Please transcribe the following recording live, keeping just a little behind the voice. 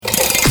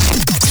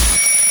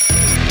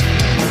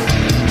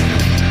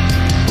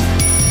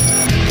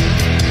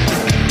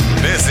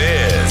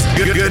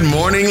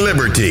Morning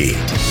Liberty.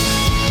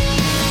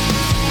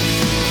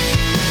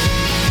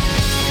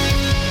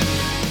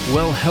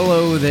 Well,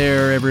 hello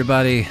there,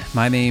 everybody.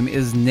 My name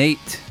is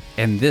Nate,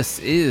 and this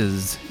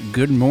is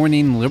Good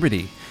Morning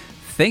Liberty.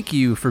 Thank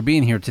you for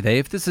being here today.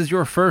 If this is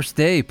your first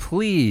day,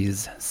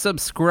 please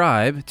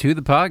subscribe to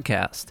the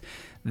podcast.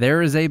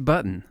 There is a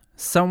button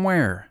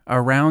somewhere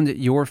around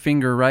your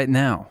finger right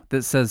now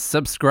that says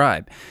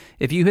subscribe.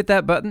 If you hit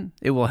that button,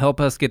 it will help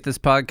us get this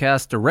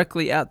podcast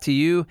directly out to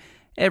you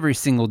every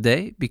single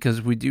day,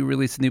 because we do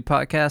release a new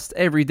podcast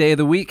every day of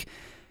the week,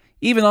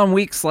 even on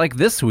weeks like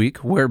this week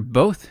where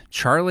both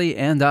Charlie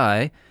and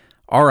I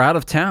are out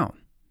of town.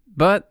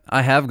 But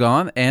I have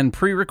gone and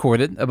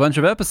pre-recorded a bunch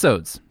of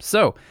episodes,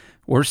 so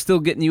we're still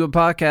getting you a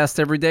podcast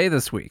every day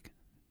this week.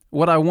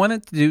 What I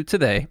wanted to do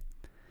today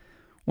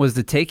was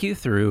to take you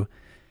through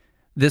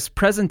this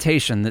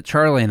presentation that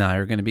Charlie and I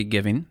are going to be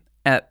giving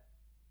at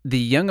the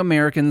Young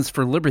Americans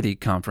for Liberty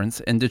conference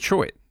in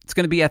Detroit. It's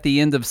going to be at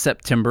the end of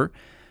September.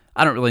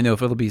 I don't really know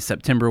if it'll be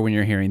September when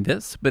you're hearing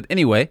this, but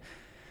anyway,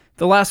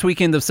 the last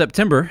weekend of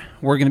September,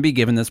 we're going to be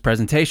giving this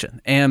presentation.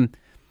 And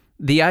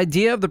the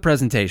idea of the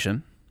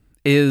presentation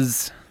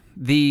is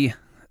the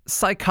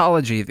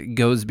psychology that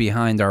goes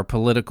behind our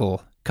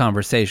political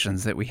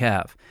conversations that we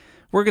have.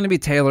 We're going to be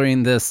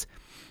tailoring this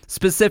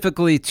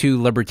specifically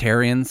to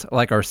libertarians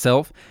like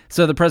ourselves.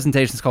 So the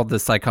presentation is called The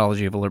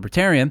Psychology of a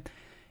Libertarian,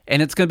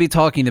 and it's going to be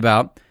talking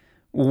about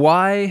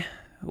why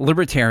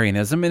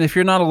libertarianism, and if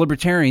you're not a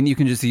libertarian, you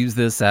can just use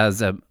this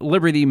as a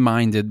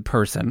liberty-minded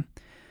person,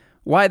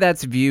 why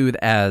that's viewed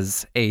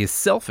as a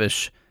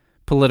selfish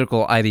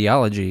political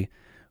ideology,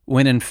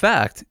 when in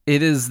fact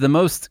it is the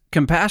most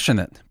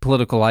compassionate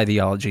political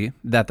ideology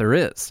that there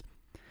is.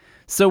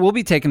 So we'll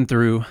be taking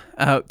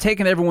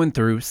everyone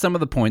through some of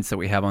the points that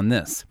we have on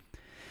this.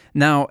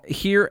 Now,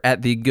 here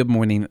at the Good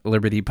Morning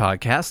Liberty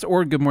podcast,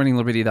 or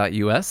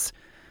goodmorningliberty.us,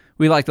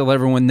 we like to let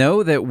everyone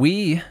know that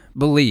we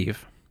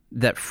believe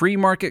that free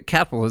market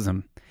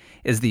capitalism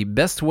is the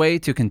best way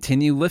to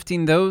continue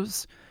lifting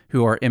those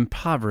who are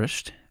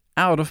impoverished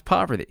out of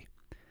poverty.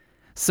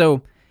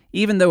 So,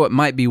 even though it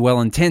might be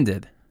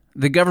well-intended,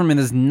 the government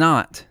is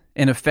not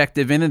an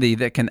effective entity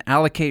that can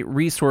allocate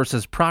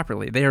resources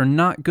properly. They are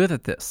not good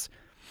at this.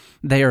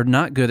 They are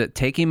not good at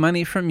taking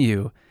money from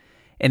you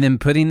and then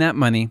putting that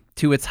money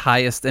to its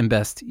highest and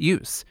best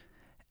use.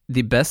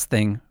 The best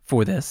thing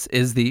for this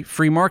is the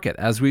free market,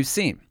 as we've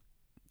seen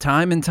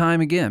time and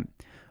time again,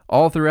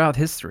 all throughout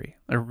history,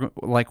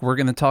 like we're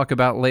going to talk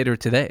about later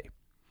today.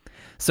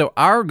 So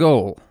our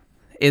goal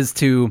is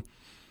to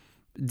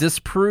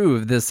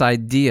disprove this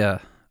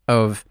idea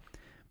of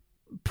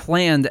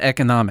planned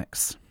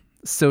economics,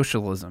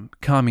 socialism,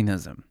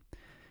 communism,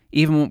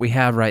 even what we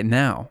have right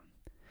now.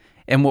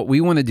 And what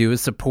we want to do is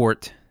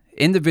support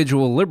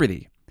individual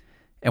liberty,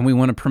 and we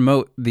want to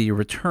promote the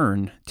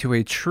return to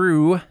a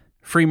true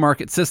free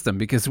market system,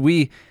 because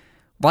we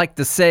like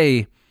to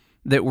say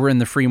that we're in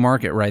the free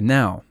market right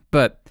now,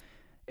 but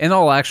in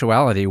all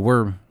actuality,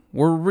 we're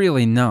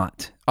really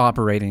not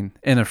operating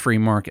in a free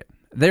market.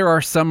 There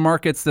are some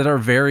markets that are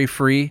very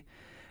free.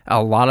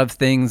 A lot of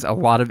things, a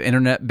lot of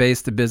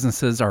internet-based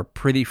businesses are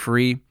pretty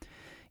free.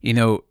 You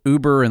know,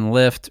 Uber and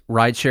Lyft,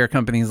 rideshare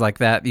companies like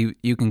that,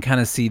 you can kind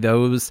of see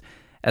those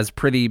as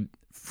pretty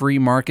free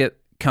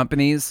market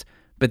companies,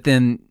 but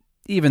then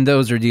even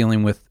those are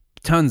dealing with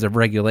tons of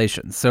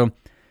regulations. So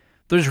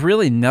there's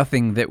really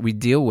nothing that we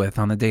deal with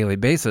on a daily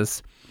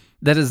basis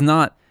that is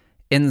not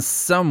in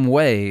some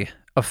way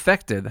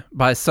affected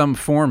by some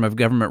form of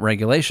government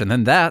regulation.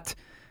 And that,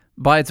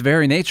 by its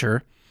very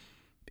nature,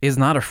 is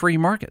not a free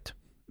market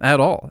at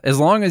all. As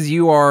long as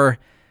you are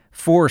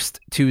forced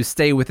to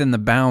stay within the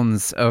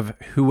bounds of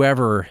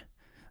whoever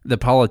the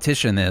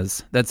politician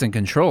is that's in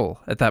control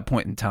at that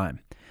point in time,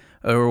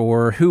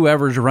 or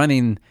whoever's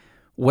running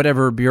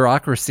whatever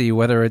bureaucracy,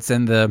 whether it's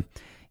in the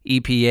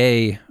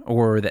EPA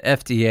or the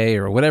FDA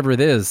or whatever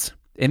it is,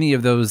 any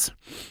of those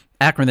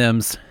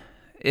acronyms,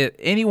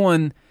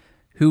 anyone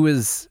who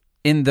is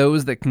in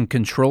those that can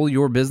control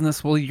your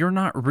business, well, you're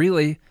not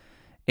really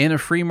in a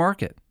free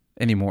market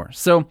anymore.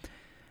 So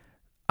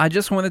I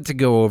just wanted to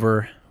go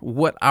over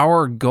what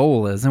our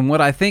goal is and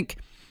what I think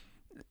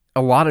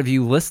a lot of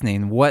you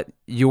listening, what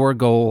your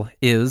goal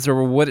is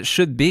or what it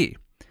should be.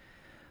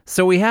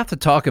 So we have to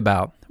talk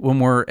about,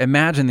 when we're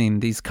imagining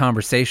these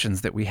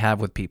conversations that we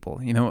have with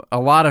people, you know, a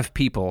lot of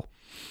people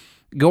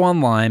go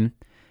online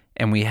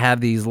and we have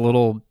these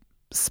little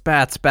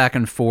spats back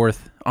and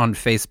forth on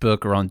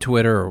Facebook or on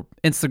Twitter or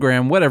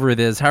Instagram, whatever it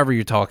is, however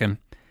you're talking.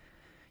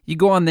 You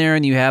go on there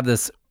and you have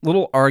this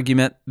little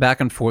argument back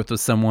and forth with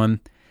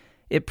someone.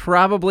 It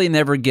probably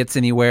never gets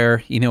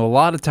anywhere. You know, a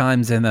lot of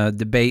times in a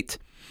debate,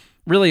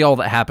 really all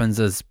that happens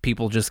is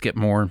people just get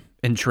more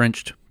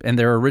entrenched in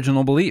their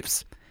original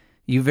beliefs.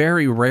 You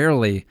very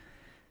rarely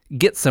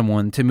get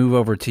someone to move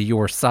over to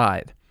your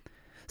side.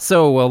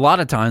 So a lot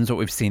of times what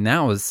we've seen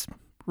now is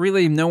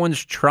really no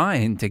one's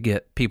trying to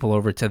get people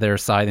over to their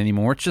side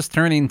anymore. It's just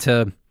turning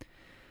to,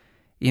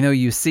 you know,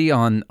 you see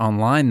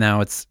online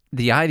now, it's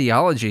the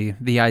ideology,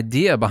 the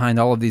idea behind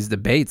all of these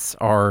debates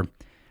are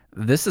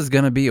this is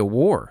going to be a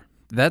war.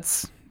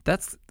 That's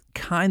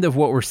kind of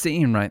what we're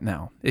seeing right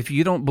now. If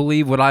you don't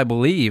believe what I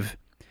believe,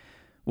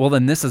 well,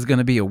 then this is going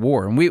to be a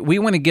war. And we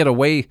want to get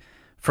away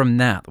from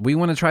that. We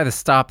want to try to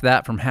stop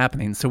that from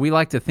happening. So we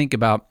like to think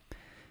about,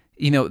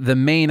 the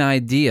main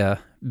idea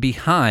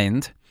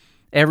behind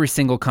every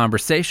single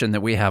conversation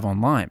that we have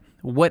online.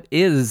 What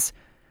is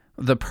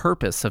the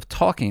purpose of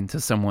talking to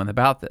someone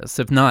about this,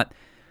 if not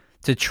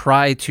to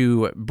try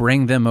to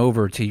bring them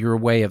over to your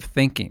way of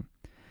thinking?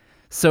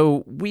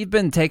 So we've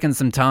been taking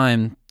some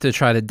time to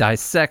try to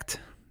dissect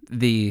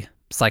the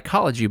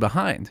psychology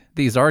behind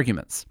these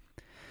arguments.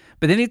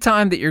 But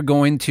anytime that you're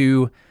going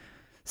to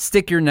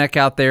stick your neck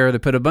out there to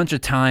put a bunch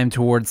of time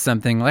towards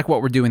something like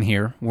what we're doing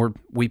here, where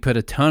we put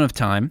a ton of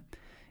time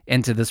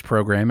into this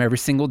program every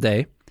single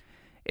day.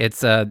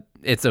 It's a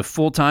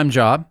full-time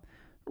job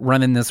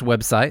running this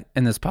website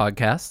and this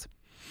podcast.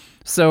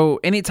 So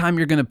anytime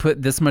you're going to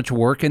put this much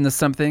work into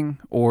something,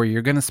 or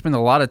you're going to spend a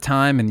lot of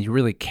time and you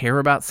really care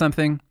about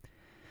something,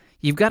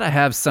 you've got to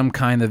have some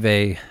kind of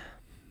a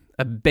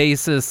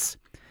basis,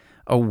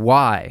 a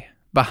why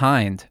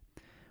behind.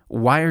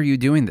 Why are you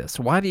doing this?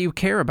 Why do you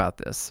care about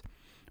this?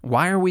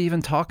 Why are we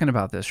even talking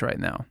about this right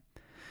now?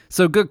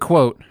 So a good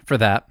quote for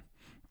that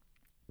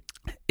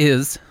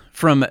is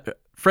from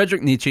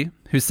Friedrich Nietzsche,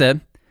 who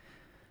said,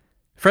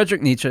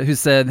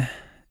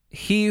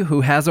 "He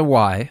who has a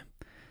why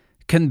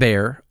can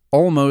bear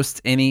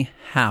almost any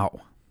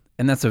how."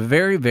 And that's a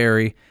very,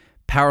 very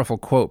powerful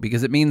quote,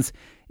 because it means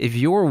if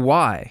your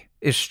why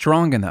is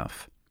strong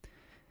enough,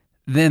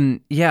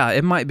 then yeah,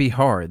 it might be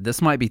hard.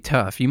 This might be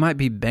tough. You might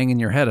be banging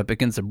your head up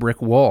against a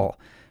brick wall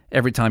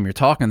every time you're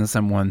talking to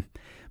someone.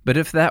 But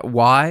if that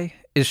why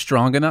is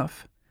strong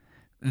enough,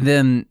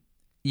 then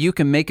you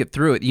can make it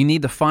through it. You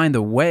need to find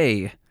a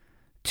way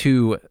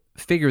to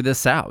figure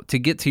this out, to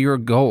get to your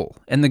goal.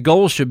 And the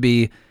goal should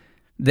be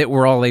that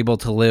we're all able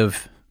to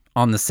live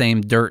on the same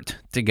dirt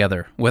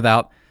together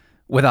without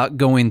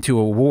going to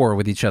a war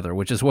with each other,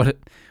 which is what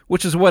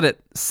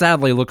it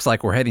sadly looks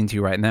like we're heading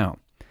to right now.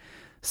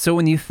 So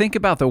when you think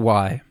about the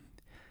why,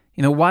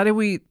 why do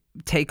we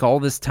take all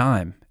this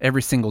time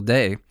every single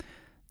day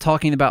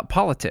talking about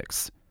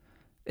politics?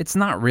 It's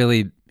not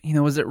really,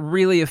 is it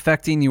really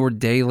affecting your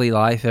daily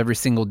life every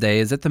single day?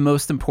 Is it the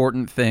most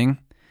important thing?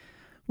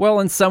 Well,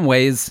 in some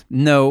ways,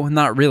 no,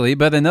 not really.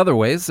 But in other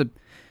ways, it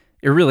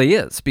really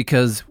is,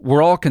 because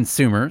we're all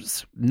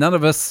consumers. Most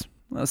of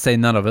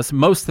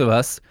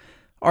us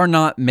are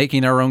not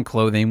making our own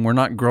clothing. We're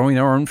not growing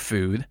our own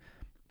food.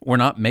 We're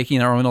not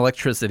making our own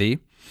electricity.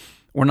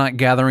 We're not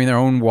gathering our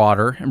own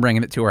water and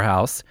bringing it to our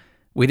house.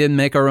 We didn't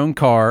make our own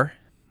car.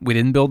 We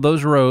didn't build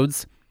those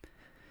roads.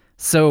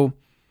 So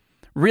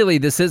really,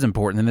 this is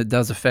important, and it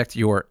does affect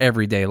your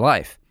everyday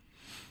life.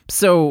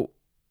 So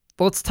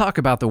let's talk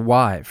about the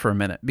why for a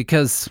minute,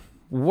 because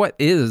what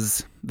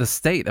is the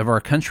state of our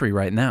country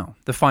right now?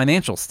 The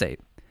financial state.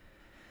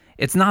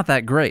 It's not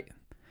that great.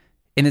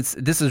 And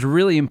this is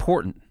really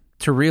important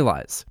to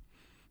realize,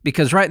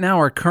 because right now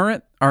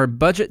our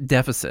budget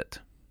deficit,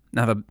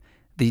 now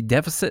the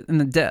deficit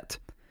and the debt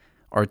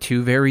are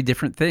two very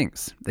different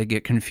things. They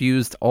get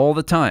confused all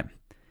the time.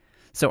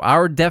 So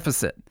our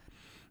deficit,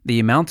 the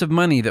amount of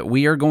money that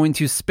we are going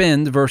to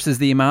spend versus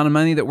the amount of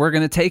money that we're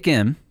going to take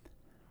in,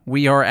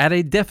 we are at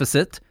a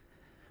deficit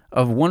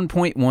of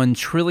 $1.1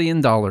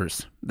 trillion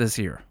this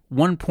year.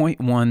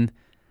 $1.1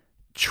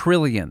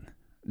 trillion.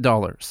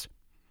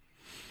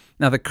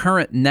 Now, the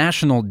current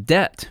national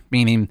debt,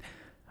 meaning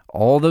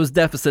all those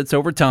deficits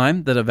over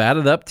time that have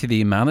added up to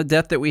the amount of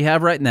debt that we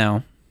have right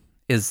now,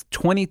 is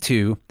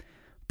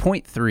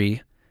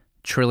 $22.3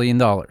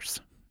 trillion.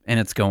 And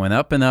it's going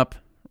up and up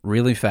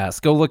really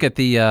fast. Go look at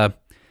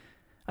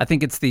I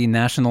think it's the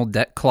national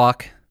debt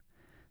clock,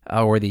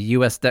 or the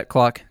U.S. debt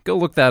clock. Go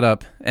look that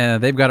up.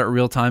 They've got it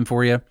real time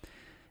for you.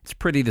 It's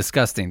pretty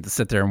disgusting to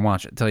sit there and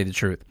watch it, to tell you the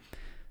truth.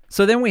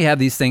 So then we have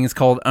these things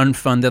called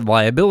unfunded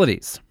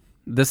liabilities.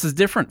 This is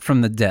different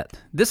from the debt.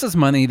 This is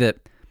money that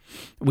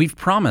we've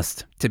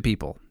promised to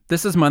people.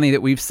 This is money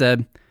that we've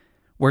said,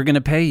 we're going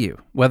to pay you,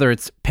 whether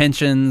it's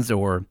pensions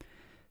or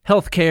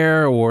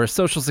healthcare or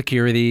Social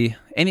Security,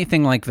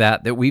 anything like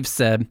that we've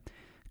said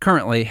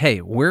currently,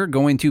 hey, we're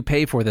going to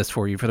pay for this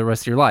for you for the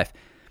rest of your life.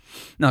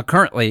 Now,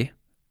 currently,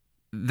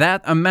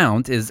 that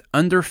amount is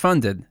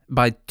underfunded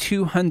by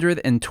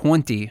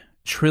 $220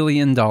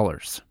 trillion.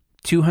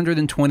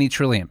 $220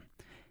 trillion,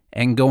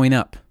 and going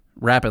up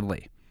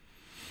rapidly.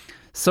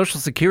 Social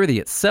Security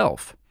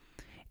itself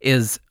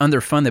is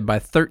underfunded by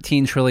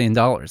 $13 trillion.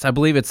 I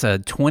believe it's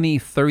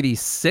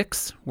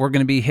 2036. We're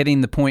going to be hitting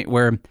the point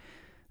where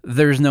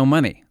there's no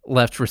money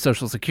left for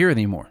Social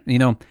Security anymore.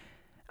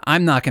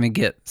 I'm not going to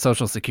get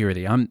Social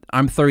Security.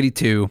 I'm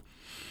 32.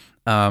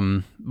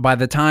 By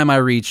the time I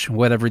reach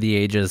whatever the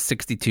age is,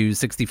 62,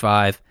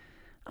 65,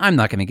 I'm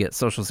not going to get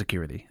Social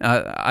Security.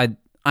 I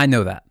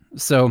know that.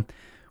 So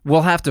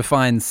we'll have to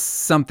find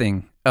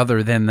something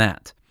other than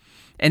that.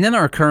 And then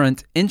our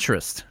current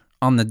interest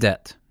on the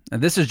debt.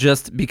 And this is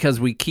just because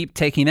we keep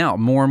taking out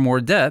more and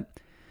more debt.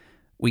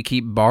 We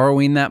keep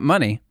borrowing that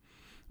money.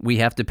 we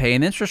have to pay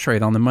an interest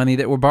rate on the money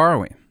that we're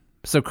borrowing.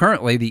 So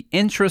currently, the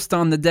interest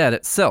on the debt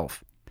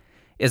itself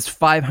is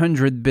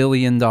 $500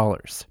 billion.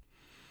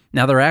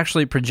 Now, they're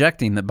actually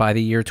projecting that by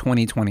the year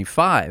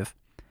 2025,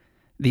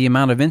 the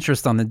amount of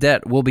interest on the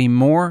debt will be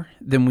more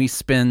than we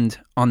spend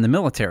on the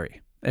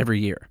military every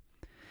year.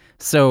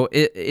 So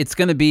it's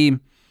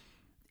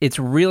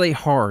really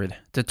hard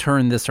to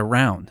turn this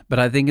around. But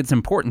I think it's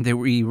important that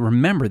we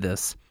remember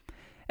this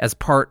as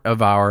part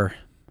of our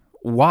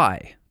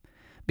why.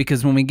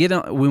 Because when we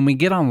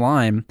get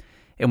online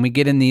and we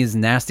get in these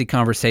nasty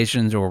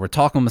conversations, or we're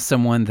talking with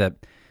someone that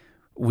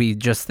we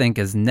just think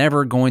is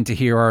never going to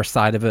hear our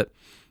side of it,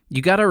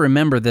 you got to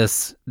remember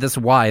this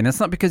why. And it's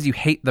not because you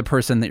hate the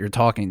person that you're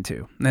talking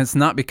to. And it's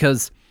not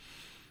because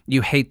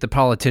you hate the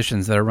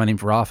politicians that are running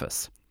for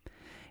office.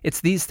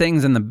 It's these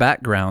things in the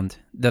background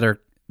that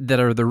are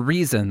the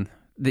reason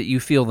that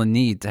you feel the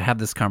need to have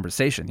this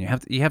conversation. You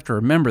have to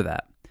remember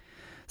that.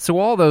 So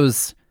all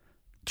those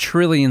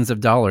trillions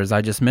of dollars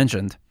I just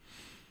mentioned,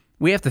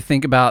 we have to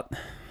think about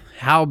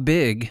how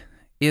big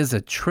is a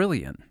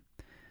trillion.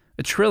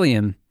 A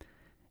trillion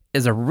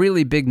is a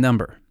really big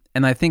number.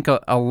 And I think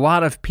a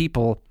lot of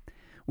people,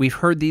 we've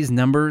heard these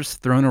numbers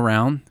thrown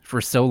around for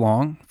so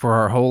long, for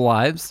our whole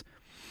lives,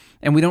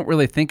 and we don't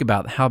really think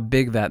about how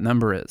big that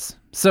number is.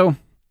 So,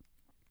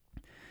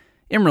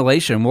 in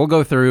relation, we'll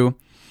go through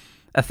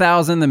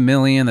 1,000, a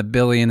million, a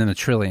billion, and a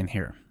trillion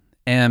here.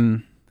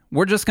 And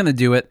we're just going to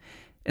do it,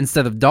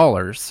 instead of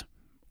dollars,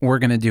 we're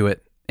going to do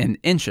it in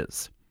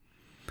inches.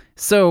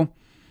 So,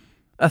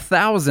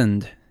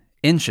 1,000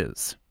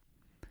 inches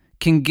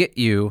can get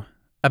you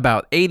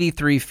about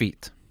 83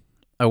 feet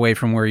away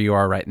from where you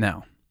are right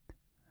now.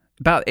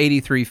 About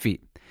 83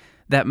 feet.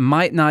 That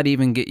might not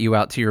even get you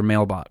out to your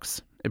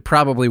mailbox. It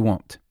probably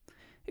won't.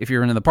 If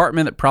you're in an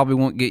apartment, it probably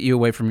won't get you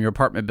away from your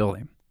apartment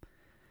building.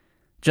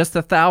 Just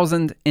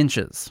 1,000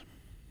 inches.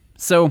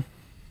 So,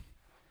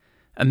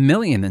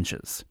 1,000,000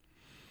 inches.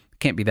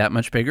 Can't be that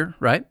much bigger,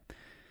 right?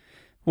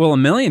 Well,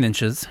 1,000,000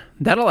 inches,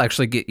 that'll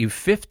actually get you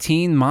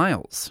 15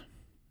 miles.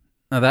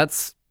 Now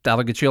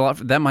that'll get you a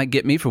lot. That might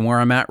get me from where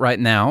I'm at right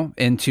now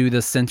into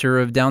the center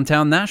of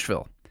downtown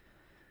Nashville.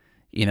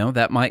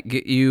 That might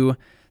get you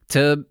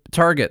to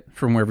Target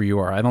from wherever you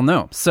are. I don't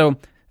know. So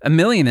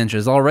 1,000,000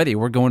 inches already,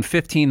 we're going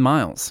 15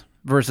 miles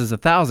versus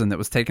 1,000 that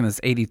was taking us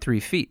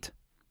 83 feet.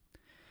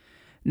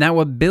 Now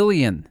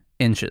 1,000,000,000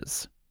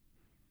 inches.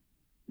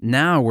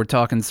 Now we're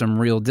talking some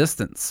real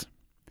distance.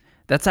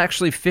 That's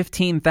actually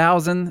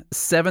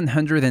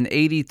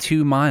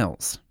 15,782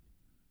 miles.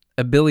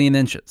 1,000,000,000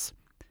 inches.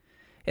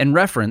 In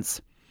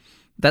reference,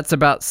 that's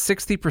about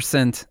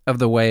 60% of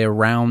the way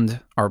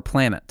around our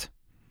planet.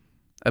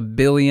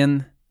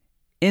 1,000,000,000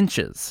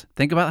 inches.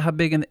 Think about how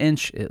big an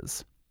inch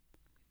is.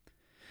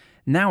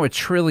 Now a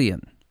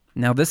trillion.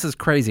 Now this is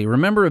crazy.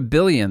 Remember,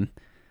 1,000,000,000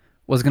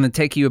 was going to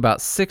take you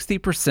about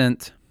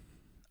 60%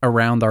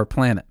 around our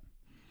planet.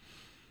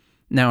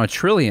 Now a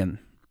trillion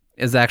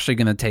is actually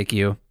going to take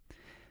you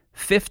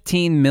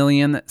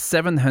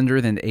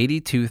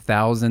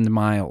 15,782,000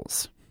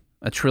 miles.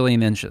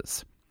 1,000,000,000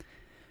 inches.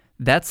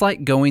 That's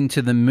like going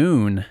to the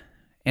moon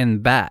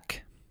and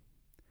back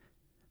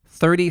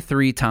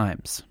 33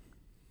 times.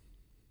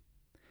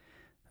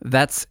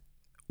 That's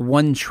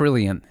 1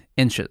 trillion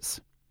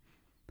inches.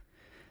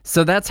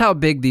 So that's how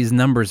big these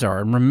numbers are.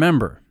 And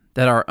remember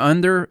that our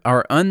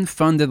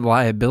unfunded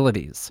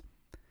liabilities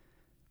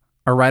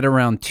are right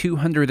around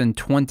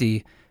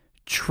 $220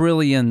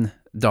 trillion.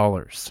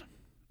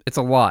 It's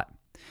a lot.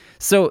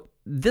 So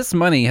this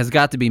money has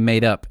got to be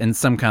made up in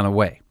some kind of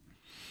way.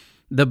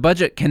 The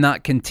budget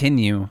cannot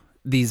continue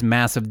these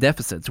massive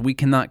deficits. We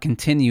cannot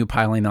continue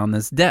piling on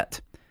this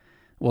debt.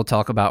 We'll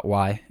talk about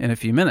why in a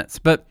few minutes.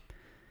 But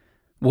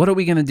what are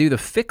we going to do to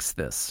fix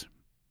this?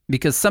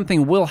 Because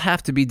something will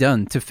have to be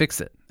done to fix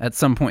it at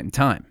some point in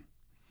time.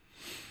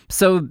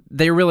 So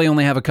they really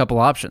only have a couple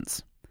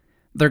options.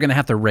 They're going to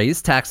have to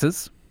raise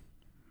taxes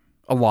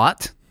a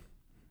lot,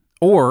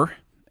 or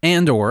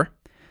they're going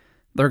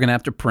to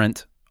have to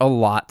print a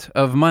lot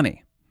of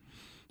money.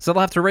 So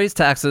they'll have to raise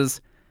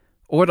taxes,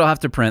 or they'll have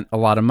to print a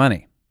lot of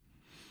money.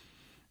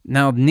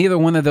 Now, neither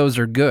one of those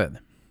are good.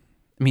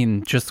 I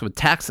mean, just with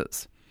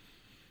taxes.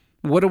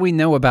 What do we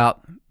know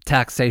about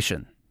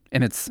taxation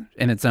in its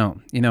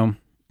own?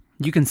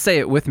 You can say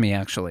it with me,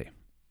 actually.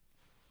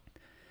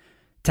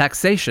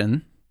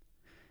 Taxation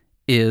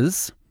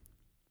is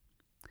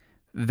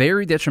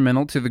very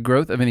detrimental to the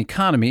growth of an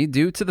economy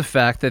due to the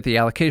fact that the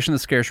allocation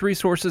of scarce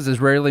resources is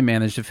rarely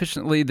managed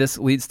efficiently. This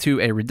leads to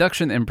a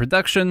reduction in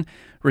production,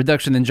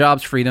 reduction in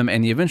jobs, freedom,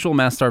 and the eventual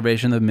mass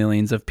starvation of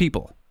millions of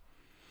people.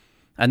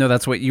 I know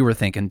that's what you were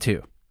thinking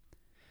too.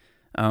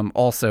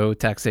 Also,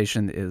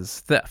 taxation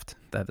is theft.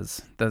 That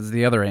is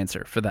the other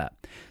answer for that.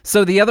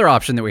 So the other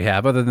option that we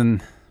have, other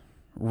than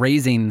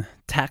raising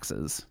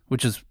taxes,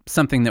 which is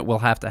something that will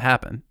have to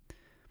happen,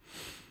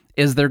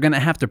 is they're going to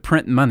have to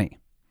print money.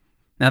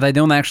 Now, they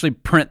don't actually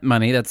print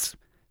money. That's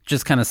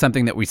just kind of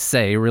something that we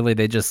say. Really,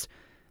 they just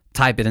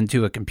type it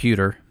into a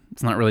computer.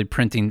 It's not really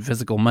printing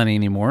physical money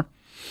anymore.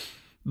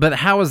 But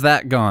how has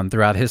that gone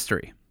throughout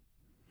history?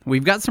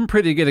 we've got some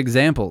pretty good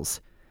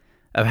examples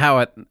of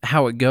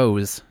how it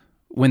goes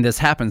when this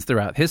happens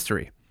throughout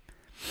history.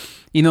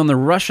 In the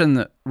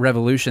Russian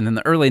Revolution in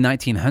the early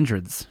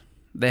 1900s,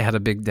 they had a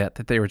big debt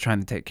that they were trying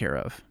to take care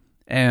of.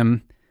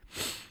 And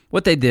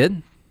what they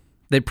did,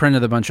 they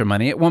printed a bunch of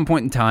money. At one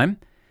point in time,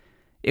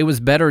 it was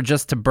better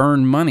just to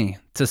burn money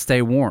to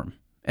stay warm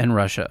in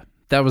Russia.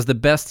 That was the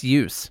best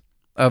use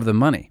of the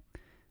money,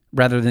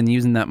 rather than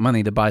using that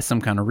money to buy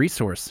some kind of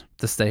resource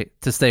to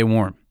stay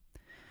warm.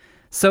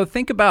 So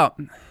think about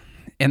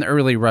in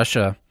early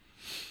Russia,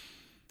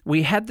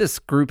 we had this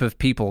group of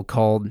people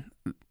called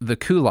the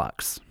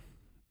kulaks.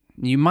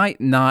 You might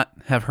not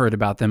have heard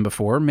about them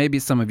before. Maybe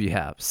some of you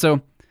have.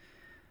 So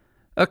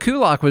a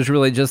kulak was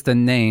really just a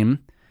name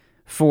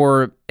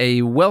for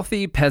a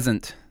wealthy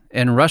peasant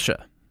in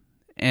Russia.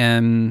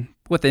 And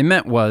what they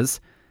meant was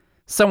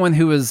someone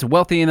who was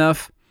wealthy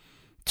enough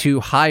to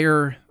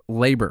hire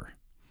labor.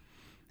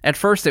 At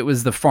first, it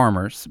was the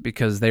farmers,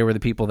 because they were the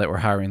people that were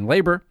hiring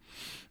labor.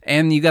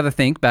 And you got to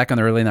think, back in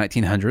the early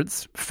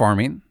 1900s,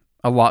 farming,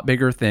 a lot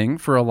bigger thing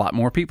for a lot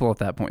more people at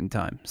that point in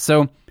time.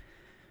 So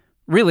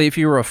really, if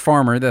you were a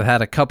farmer that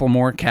had a couple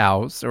more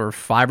cows or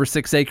 5 or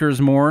 6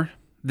 acres more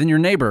than your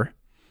neighbor,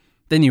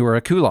 then you were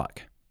a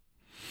kulak.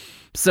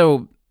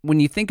 So when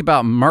you think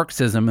about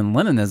Marxism and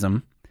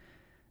Leninism,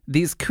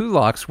 these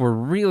kulaks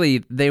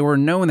they were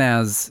known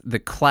as the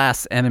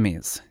class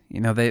enemies.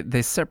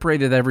 They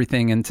separated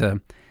everything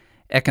into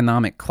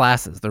economic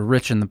classes, the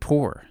rich and the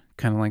poor,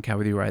 kind of like how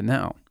we do right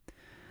now.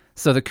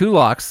 So the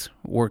kulaks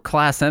were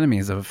class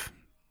enemies of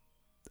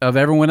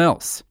everyone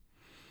else.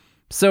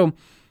 So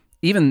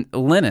even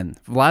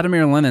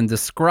Vladimir Lenin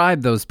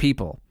described those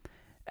people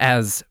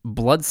as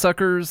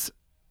bloodsuckers,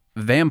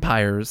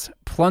 vampires,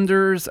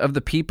 plunderers of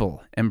the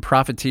people, and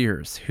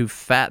profiteers who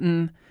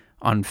fatten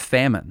on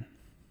famine.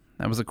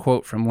 That was a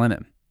quote from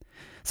Lenin.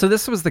 So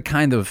this was the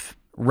kind of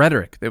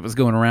rhetoric that was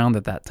going around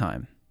at that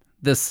time.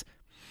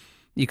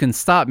 You can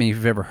stop me if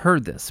you've ever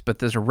heard this, but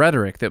this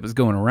rhetoric that was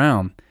going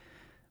around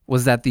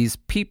was that these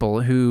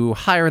people who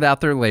hired out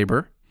their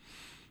labor,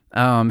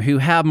 who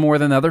have more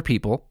than other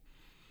people,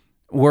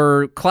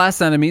 were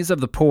class enemies of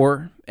the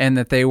poor, and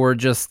that they were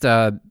just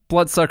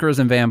bloodsuckers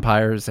and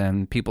vampires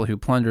and people who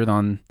plundered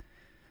on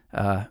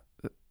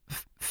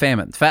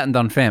fattened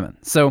on famine.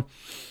 So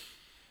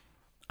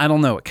I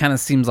don't know. It kind of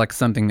seems like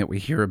something that we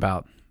hear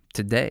about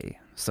today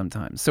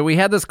sometimes. So we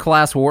had this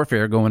class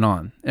warfare going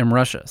on in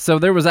Russia. So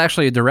there was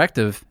actually a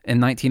directive in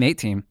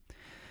 1918,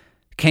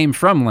 came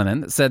from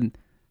Lenin, that said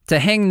to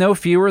hang no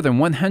fewer than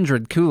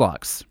 100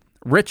 kulaks,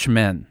 rich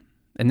men.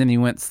 And then he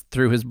went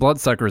through his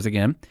bloodsuckers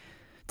again,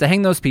 to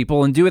hang those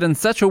people and do it in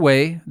such a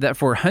way that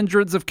for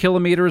hundreds of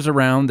kilometers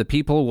around the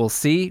people will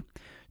see,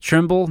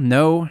 tremble,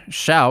 know,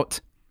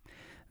 shout,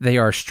 they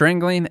are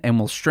strangling and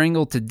will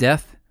strangle to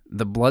death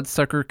the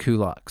bloodsucker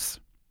kulaks.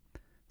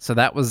 So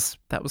that was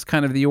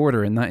kind of the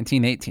order in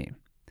 1918.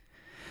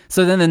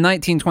 So then in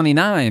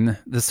 1929,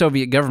 the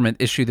Soviet government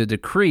issued a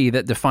decree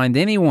that defined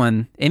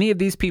any of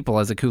these people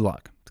as a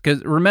kulak.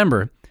 Because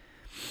remember,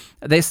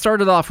 they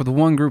started off with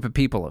one group of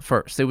people at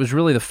first. It was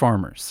really the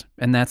farmers,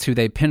 and that's who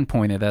they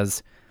pinpointed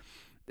as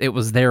it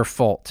was their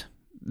fault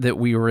that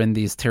we were in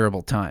these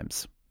terrible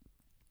times.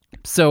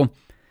 So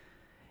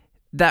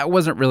that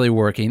wasn't really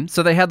working,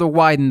 so they had to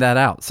widen that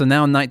out. So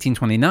now in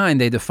 1929,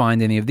 they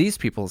defined any of these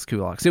people as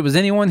kulaks. It was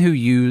anyone who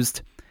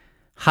used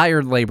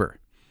hired labor.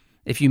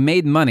 If you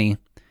made money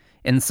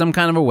in some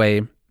kind of a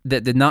way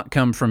that did not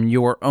come from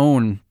your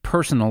own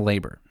personal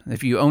labor,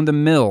 if you owned a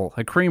mill,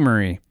 a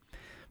creamery,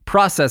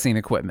 processing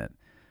equipment,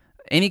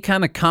 any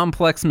kind of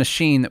complex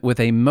machine with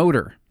a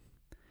motor.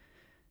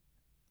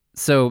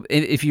 So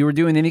if you were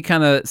doing any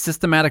kind of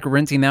systematic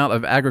renting out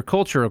of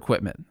agriculture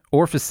equipment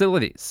or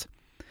facilities,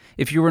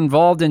 if you were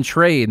involved in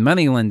trade,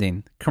 money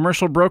lending,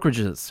 commercial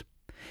brokerages,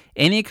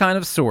 any kind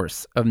of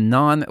source of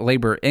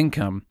non-labor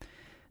income,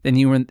 then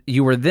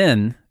you were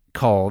then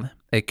called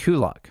a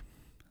kulak.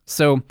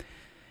 So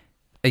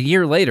a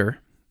year later,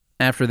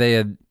 after they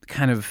had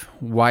kind of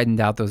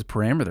widened out those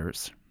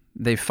parameters,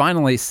 they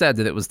finally said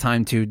that it was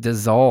time to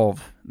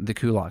dissolve the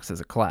kulaks as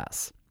a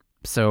class.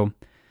 So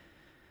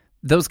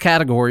those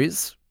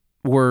categories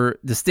were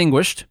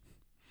distinguished.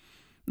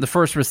 The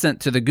first were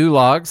sent to the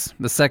gulags,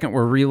 the second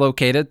were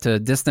relocated to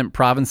distant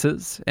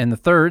provinces, and the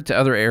third to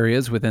other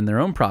areas within their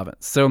own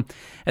province. So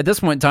at this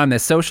point in time, they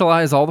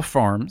socialize all the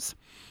farms.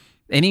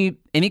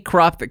 Any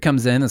crop that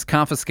comes in is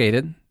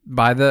confiscated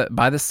by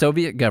the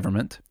Soviet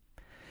government,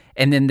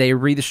 and then they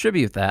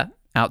redistribute that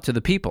out to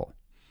the people.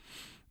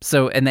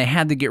 So, and they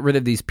had to get rid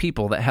of these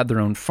people that had their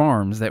own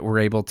farms that were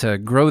able to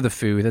grow the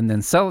food and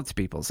then sell it to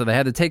people. So they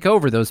had to take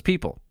over those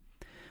people.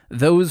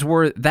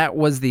 That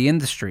was the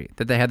industry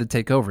that they had to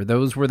take over.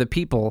 Those were the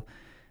people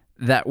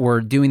that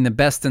were doing the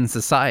best in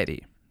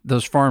society,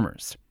 those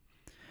farmers.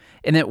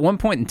 And at one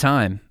point in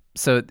time,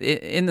 so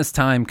in this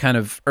time, kind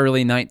of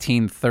early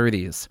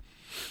 1930s,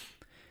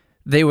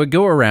 they would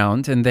go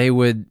around and they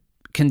would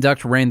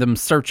conduct random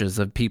searches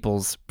of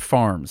people's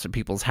farms or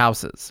people's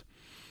houses.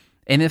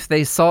 And if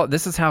they saw,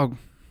 this is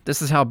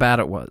how bad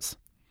it was.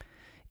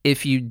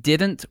 if you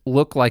didn't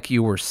look like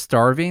you were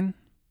starving,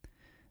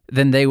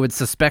 then they would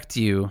suspect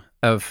you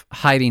of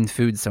hiding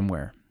food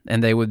somewhere,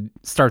 and they would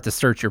start to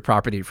search your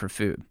property for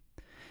food.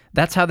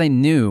 That's how they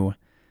knew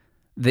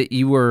that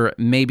you were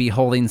maybe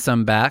holding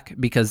some back,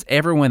 because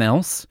everyone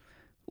else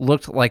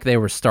looked like they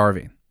were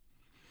starving.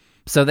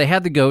 So they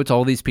had to go to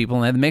all these people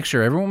and they had to make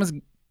sure everyone was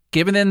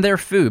given in their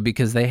food,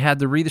 because they had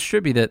to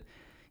redistribute it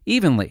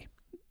evenly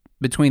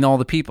between all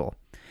the people.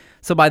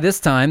 So by this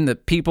time, the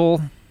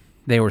people,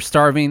 they were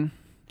starving.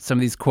 Some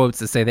of these quotes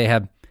that say they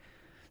had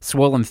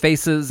swollen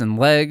faces and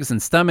legs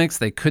and stomachs.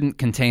 They couldn't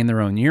contain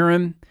their own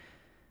urine.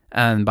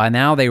 And by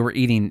now they were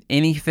eating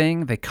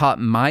anything. They caught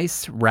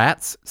mice,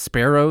 rats,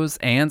 sparrows,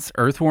 ants,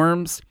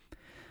 earthworms.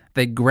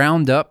 They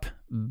ground up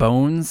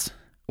bones,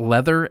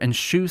 leather, and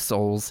shoe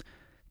soles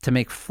to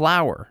make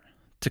flour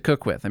to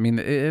cook with. I mean,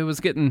 it was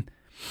getting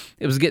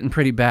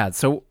pretty bad.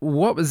 So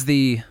what was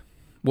the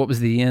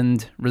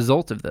end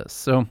result of this?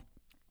 So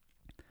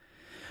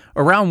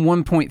around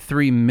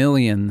 1.3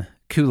 million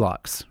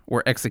kulaks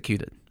were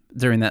executed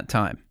during that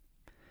time.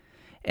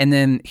 And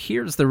then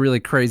here's the really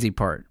crazy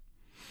part.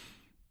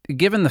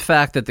 Given the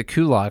fact that the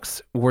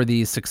kulaks were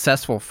the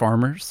successful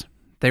farmers,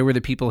 they were the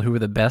people who were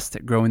the best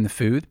at growing the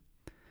food,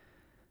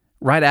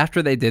 right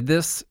after they did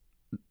this,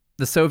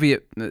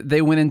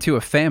 they went into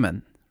a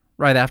famine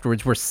right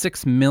afterwards where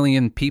 6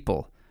 million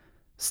people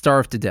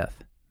starved to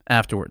death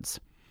afterwards.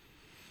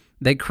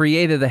 They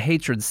created a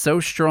hatred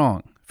so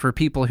strong for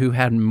people who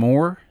had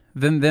more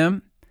than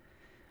them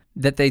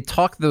that they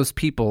talked those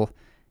people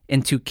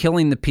into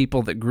killing the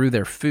people that grew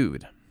their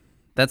food.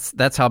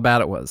 That's how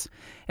bad it was.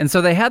 And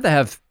so they had to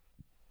have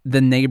the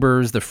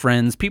neighbors, the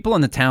friends, people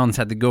in the towns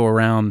had to go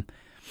around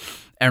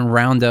and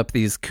round up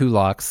these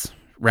kulaks,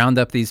 round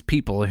up these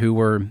people who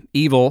were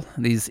evil,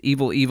 these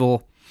evil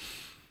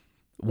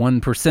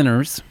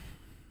 1%ers,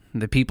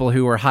 the people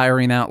who were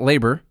hiring out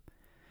labor.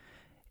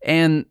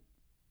 And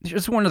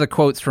here's one of the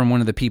quotes from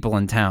one of the people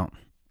in town,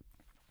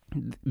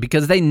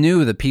 because they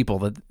knew the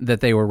people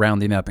that they were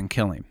rounding up and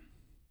killing.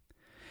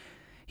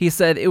 He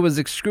said, "It was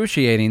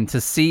excruciating to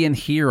see and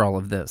hear all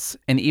of this,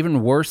 and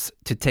even worse,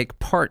 to take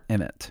part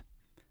in it."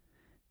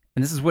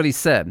 And this is what he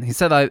said. He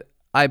said,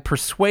 I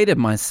persuaded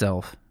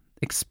myself,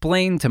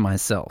 explained to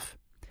myself,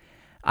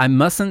 I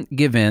mustn't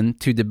give in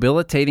to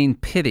debilitating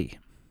pity.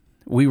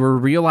 We were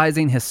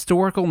realizing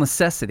historical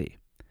necessity.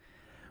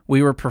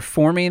 We were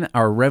performing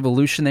our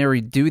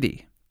revolutionary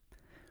duty.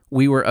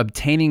 We were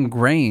obtaining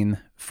grain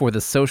for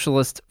the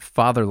socialist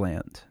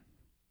fatherland.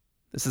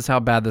 This is how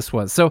bad this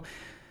was. So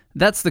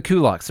that's the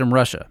kulaks in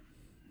Russia.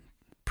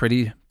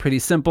 Pretty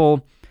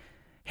simple.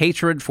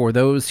 Hatred for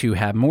those who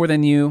have more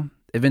than you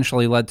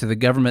eventually led to the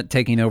government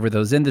taking over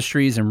those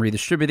industries and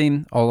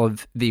redistributing all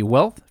of the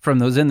wealth from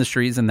those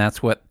industries, and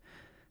that's what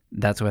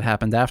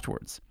happened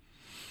afterwards.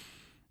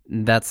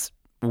 That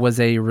was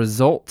a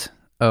result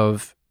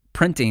of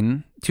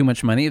printing too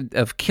much money,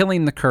 of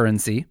killing the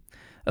currency,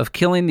 of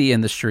killing the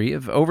industry,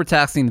 of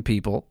overtaxing the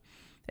people,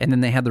 and then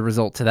they had the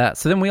result to that.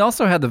 So then we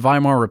also had the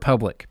Weimar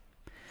Republic.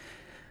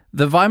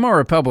 The Weimar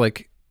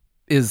Republic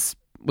was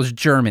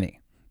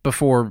Germany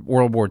before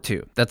World War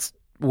II. That's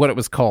what it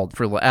was called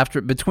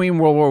between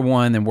World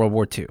War I and World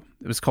War II.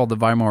 It was called the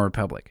Weimar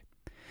Republic.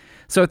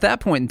 So at that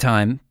point in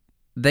time,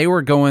 they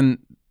were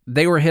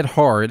hit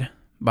hard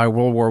by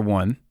World War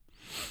I,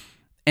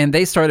 and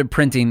they started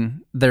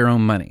printing their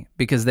own money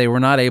because they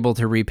were not able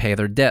to repay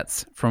their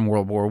debts from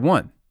World War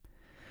I.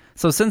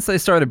 So since they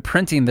started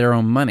printing their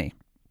own money,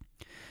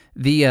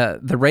 the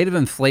rate of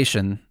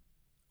inflation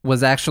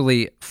was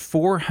actually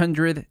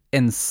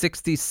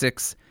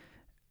 466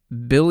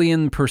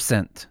 billion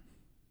 %.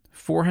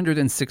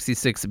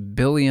 466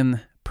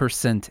 billion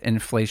 %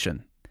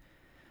 inflation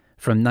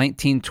from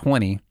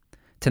 1920 to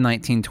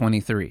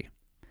 1923.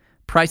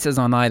 Prices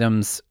on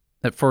items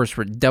at first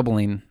were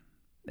doubling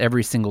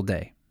every single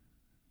day.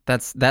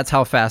 That's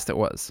how fast it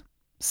was.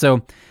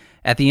 So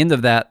at the end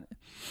of that,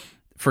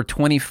 for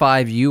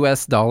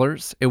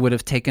 $25, it would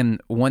have taken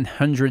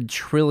 100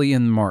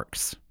 trillion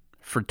marks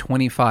for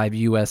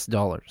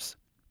 $25.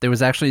 There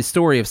was actually a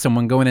story of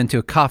someone going into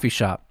a coffee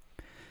shop.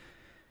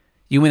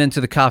 You went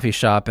into the coffee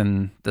shop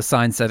and the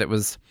sign said it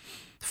was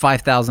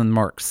 5,000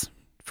 marks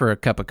for a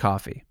cup of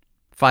coffee.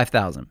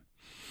 5,000.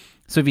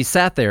 So if you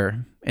sat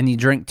there and you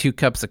drank 2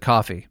 cups of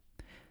coffee,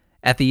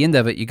 at the end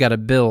of it, you got a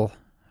bill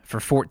for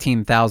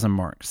 14,000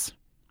 marks.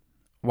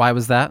 Why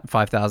was that?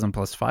 5,000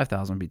 plus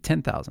 5,000 would be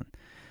 10,000.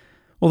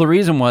 Well, the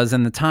reason was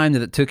in the time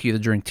that it took you to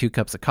drink 2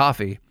 cups of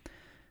coffee,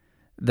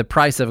 the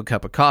price of a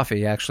cup of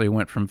coffee actually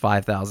went from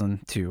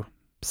 5,000 to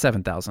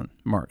 7,000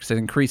 marks. It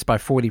increased by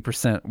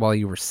 40% while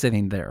you were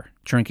sitting there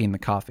drinking the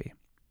coffee.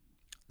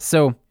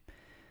 So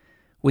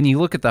when you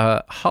look at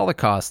the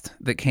Holocaust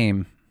that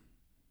came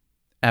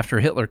after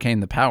Hitler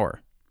came to power,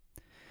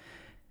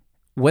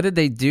 what did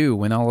they do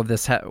when all of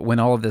this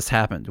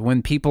happened?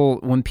 When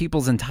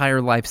people's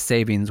entire life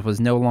savings was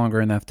no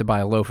longer enough to buy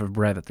a loaf of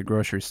bread at the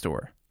grocery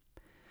store?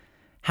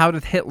 How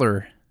did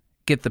Hitler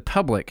get the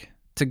public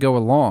to go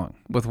along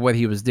with what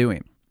he was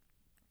doing?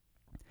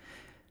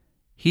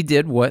 He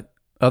did what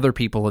other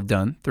people have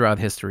done throughout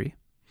history.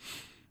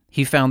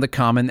 He found a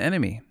common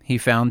enemy. He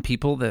found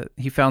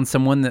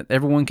someone that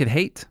everyone could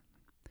hate.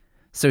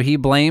 So he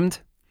blamed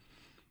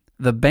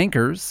the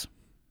bankers,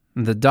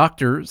 the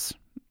doctors,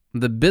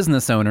 the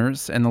business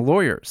owners, and the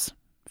lawyers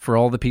for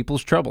all the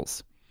people's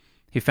troubles.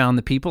 He found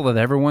the people that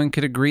everyone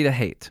could agree to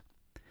hate.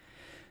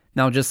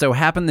 Now, it just so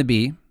happened to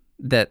be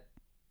that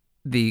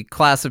the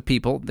class of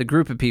people, the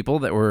group of people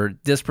that were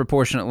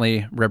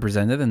disproportionately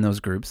represented in those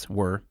groups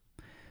were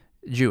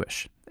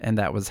Jewish. And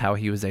that was how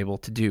he was able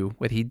to do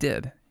what he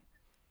did.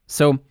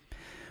 So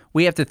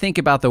we have to think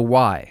about the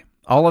why.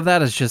 All of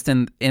that is just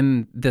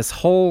in this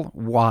whole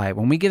why.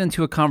 When we get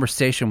into a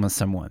conversation with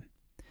someone,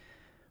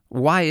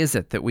 why is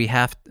it that we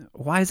have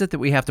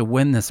to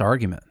win this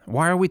argument?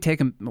 Why are we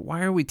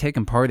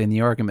taking part in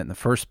the argument in the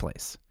first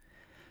place?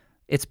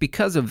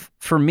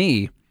 For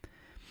me,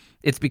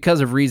 it's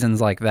because of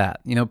reasons like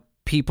that.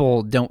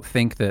 People don't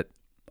think that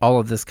all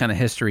of this kind of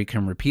history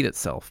can repeat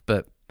itself,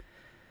 but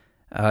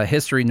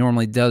history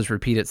normally does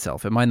repeat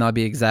itself. It might not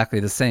be exactly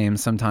the same.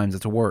 Sometimes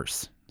it's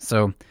worse.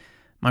 So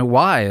my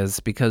why is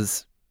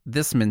because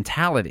this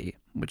mentality,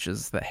 which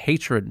is the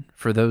hatred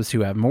for those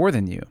who have more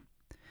than you,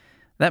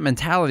 that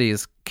mentality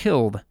has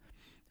killed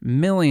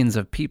millions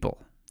of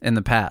people in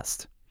the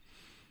past.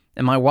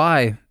 And my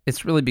why,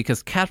 it's really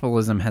because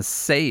capitalism has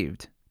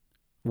saved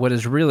what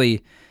is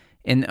really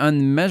an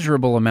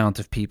unmeasurable amount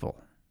of people.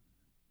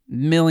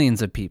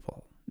 Millions of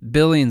people,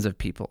 billions of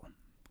people.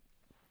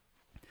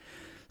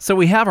 So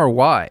we have our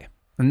why,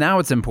 and now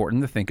it's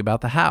important to think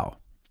about the how.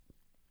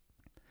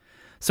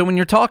 So when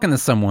you're talking to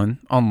someone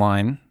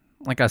online,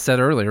 like I said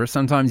earlier,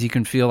 sometimes you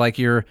can feel like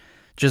you're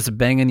just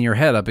banging your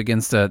head up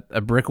against a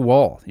brick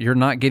wall. You're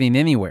not getting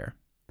anywhere.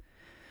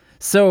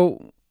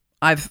 So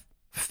I've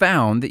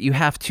found that you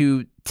have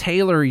to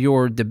tailor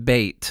your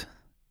debate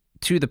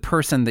to the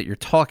person that you're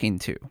talking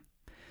to.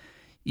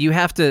 You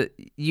have to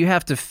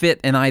fit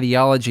an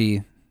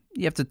ideology.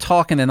 You have to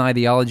talk in an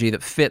ideology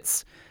that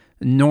fits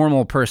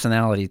normal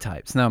personality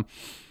types. Now,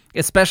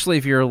 especially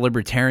if you're a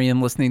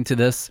libertarian listening to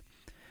this,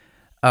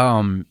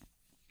 I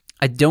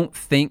don't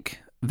think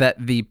that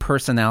the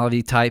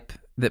personality type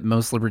that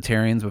most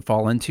libertarians would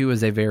fall into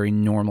is a very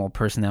normal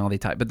personality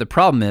type. But the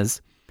problem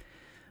is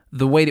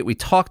the way that we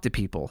talk to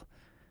people.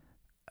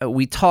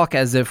 We talk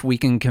as if we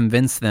can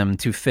convince them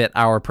to fit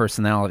our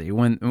personality.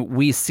 When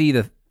we see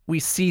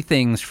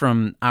things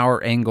from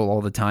our angle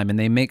all the time, and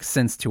they make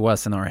sense to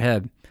us in our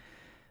head.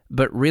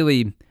 But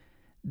really,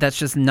 that's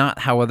just not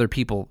how other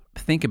people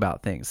think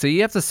about things. So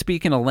you have to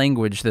speak in a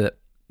language that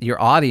your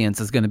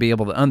audience is going to be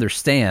able to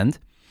understand.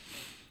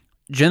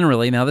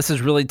 Generally, now this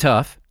is really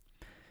tough.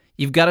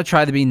 You've got to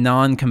try to be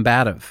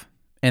non-combative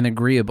and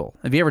agreeable.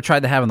 Have you ever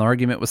tried to have an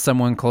argument with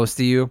someone close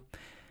to you,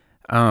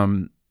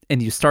 and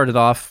you started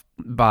off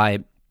by,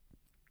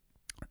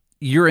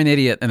 "You're an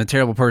idiot and a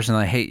terrible person,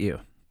 I hate you,"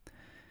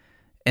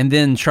 and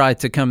then try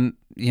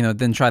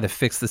to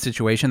fix the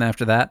situation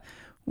after that?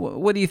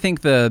 What do you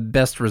think the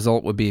best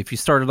result would be if you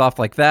started off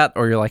like that,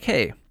 or you're like,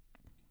 "Hey,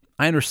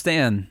 I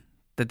understand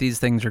that these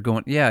things are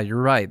going, yeah,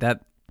 you're right,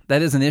 that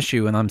is an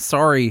issue, and I'm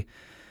sorry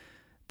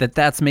that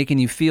that's making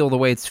you feel the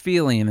way it's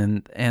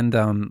feeling, and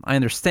I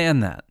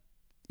understand that,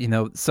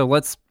 so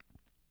let's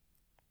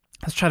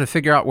try to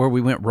figure out where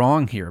we went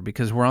wrong here,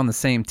 because we're on the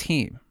same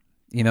team."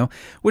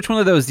 Which one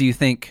of those do you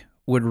think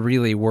would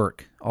really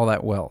work all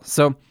that well?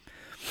 So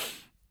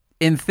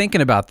in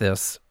thinking about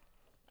this,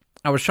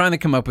 I was trying to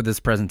come up with this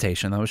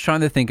presentation. I was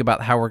trying to think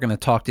about how we're going to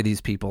talk to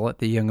these people at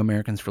the Young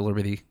Americans for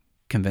Liberty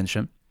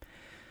convention.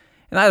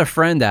 And I had a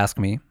friend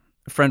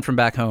from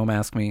back home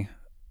ask me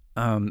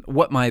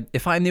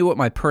if I knew what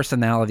my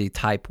personality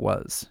type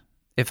was,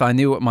 if I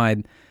knew what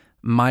my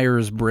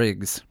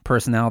Myers-Briggs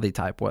personality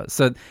type was.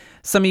 So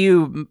some of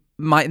you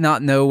might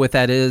not know what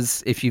that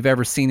is if you've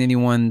ever seen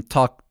anyone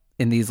talk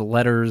in these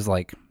letters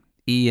like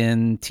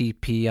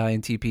ENTP,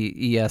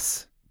 INTP,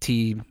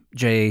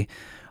 ESTJ,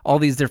 all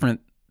these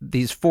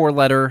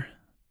 4-letter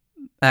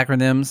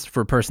acronyms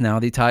for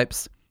personality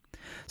types.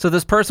 So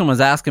this person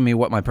was asking me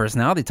what my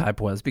personality type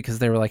was, because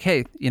they were like,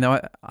 "Hey,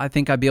 I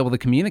think I'd be able to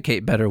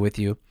communicate better with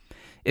you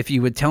if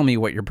you would tell me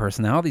what your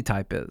personality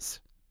type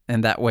is.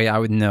 And that way I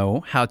would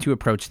know how to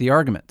approach the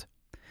argument."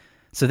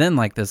 So then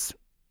this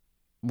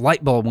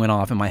light bulb went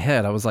off in my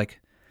head. I was like,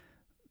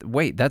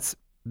 wait, that's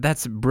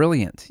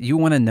brilliant. You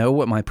want to know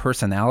what my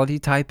personality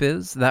type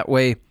is? That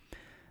way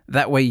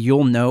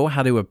you'll know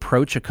how to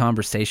approach a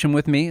conversation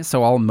with me,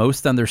 so I'll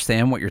most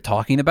understand what you're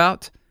talking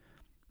about?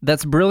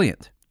 That's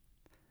brilliant.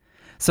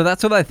 So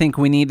that's what I think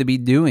we need to be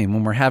doing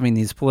when we're having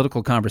these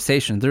political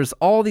conversations. There's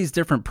all these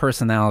different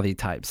personality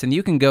types, and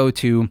you can go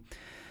to,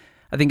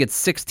 I think it's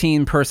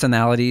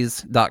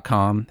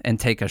 16personalities.com and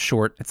take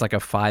it's like a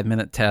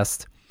 5-minute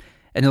test,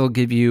 and it'll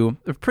give you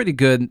a pretty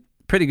good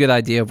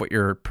idea of what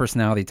your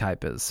personality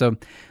type is. So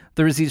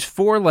there's these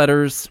 4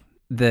 letters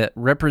that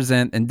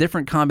represent, in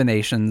different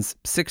combinations,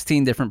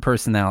 16 different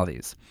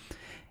personalities.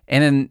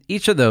 And in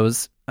each of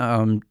those,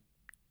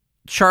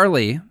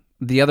 Charlie,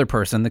 the other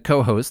person, the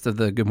co-host of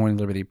the Good Morning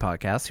Liberty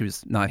podcast,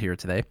 who's not here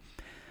today,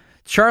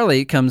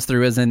 Charlie comes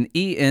through as an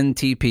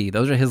ENTP.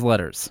 Those are his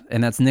letters,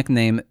 and that's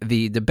nicknamed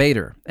the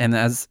Debater. And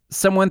as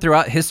someone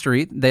throughout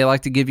history, they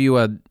like to give you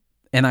an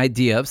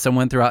idea of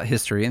someone throughout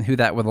history and who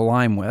that would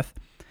align with.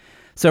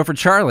 So for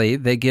Charlie,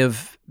 they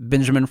give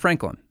Benjamin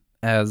Franklin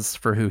as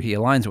for who he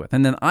aligns with.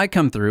 And then I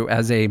come through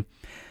as a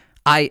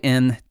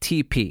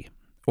INTP,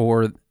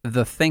 or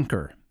the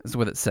thinker, is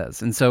what it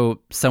says. And so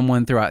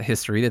someone throughout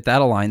history that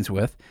aligns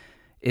with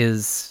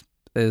is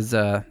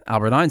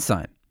Albert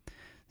Einstein.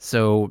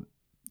 So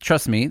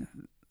trust me,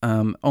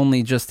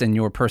 only just in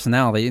your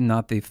personality,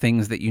 not the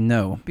things that you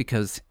know,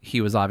 because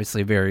he was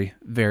obviously very,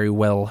 very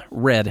well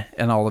read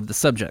in all of the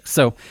subjects.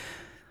 So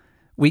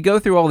we go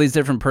through all these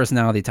different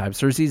personality types.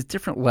 There's these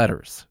different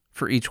letters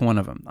for each one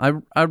of them.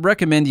 I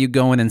recommend you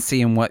going and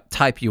seeing what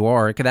type you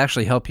are. It could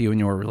actually help you in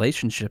your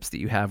relationships that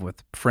you have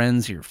with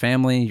friends, your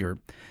family, your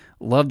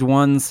loved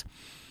ones.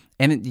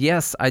 And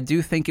yes, I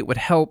do think it would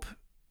help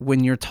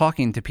when you're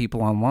talking to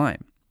people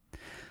online.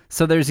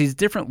 So there's these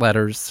different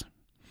letters,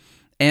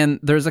 and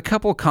there's a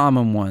couple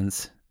common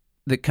ones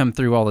that come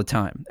through all the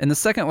time. In the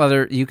second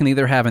letter, you can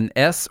either have an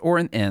S or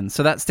an N.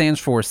 So that stands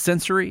for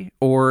sensory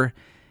or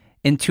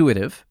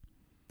intuitive.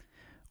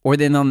 Or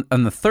then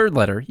on the third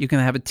letter, you can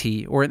have a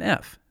T or an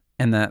F,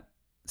 and that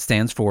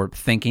stands for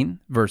thinking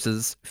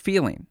versus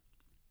feeling.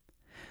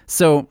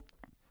 So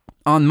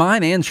on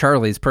mine and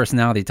Charlie's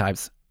personality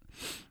types,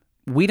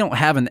 we don't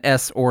have an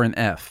S or an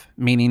F,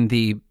 meaning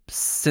the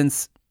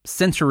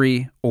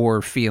sensory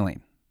or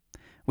feeling.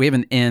 We have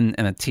an N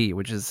and a T,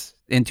 which is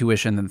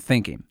intuition and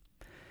thinking.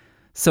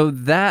 So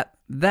that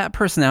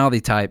personality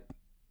type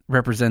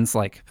represents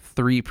like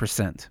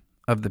 3%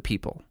 of the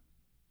people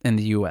in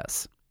the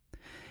U.S.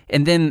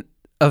 And then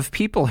of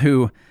people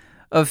who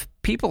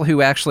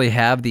actually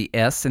have the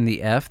S and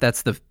the F,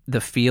 that's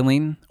the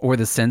feeling or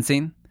the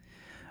sensing,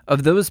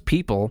 of those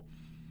people,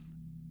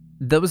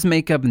 those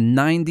make up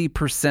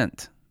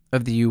 90%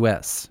 of the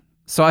U.S.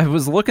 So I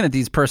was looking at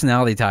these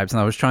personality types,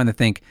 and I was trying to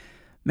think,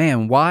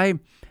 man, why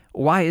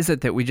is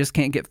it that we just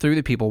can't get through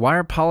to people? Why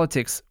are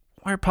politics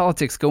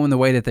going the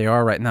way that they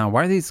are right now?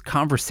 Why are these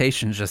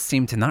conversations just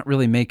seem to not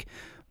really make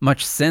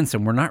much sense,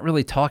 and we're not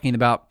really talking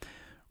about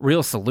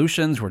real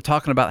solutions? We're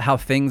talking about how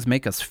things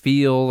make us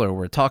feel, or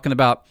we're talking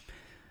about,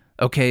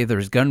 okay,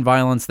 there's gun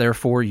violence,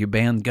 therefore you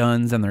ban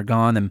guns and they're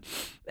gone.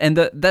 And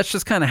that's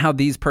just kind of how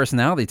these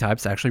personality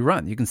types actually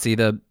run. You can see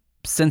the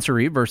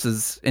sensory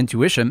versus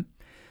intuition.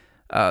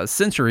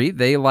 Sensory,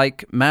 they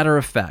like matter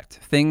of fact,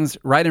 things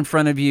right in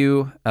front of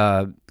you,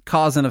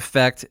 cause and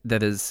effect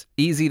that is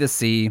easy to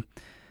see,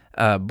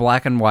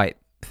 black and white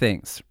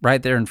things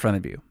right there in front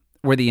of you.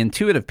 Where the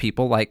intuitive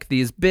people like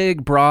these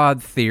big,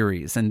 broad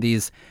theories and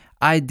these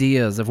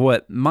ideas of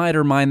what might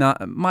or might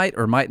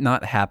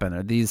not happen,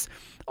 or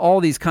all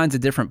these kinds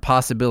of different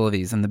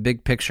possibilities in the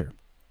big picture.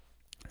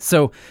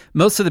 So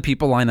most of the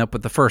people line up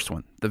with the first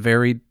one, the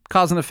very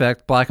cause and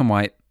effect, black and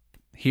white.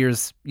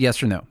 Here's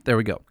yes or no. There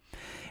we go.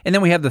 And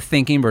then we have the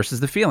thinking versus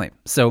the feeling.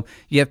 So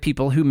you have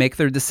people who make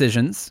their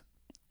decisions,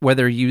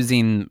 whether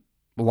using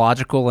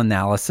logical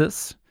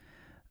analysis,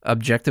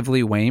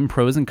 objectively weighing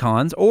pros and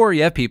cons, or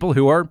you have people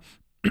who are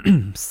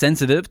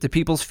sensitive to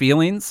people's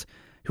feelings,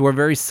 who are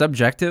very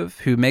subjective,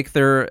 who make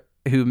their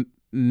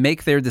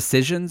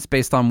decisions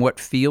based on what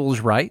feels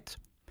right.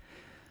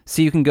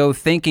 So you can go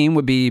thinking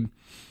would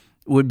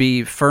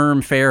be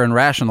firm, fair, and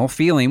rational.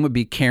 Feeling would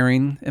be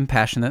caring and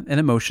passionate and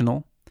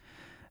emotional.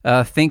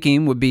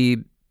 Thinking would be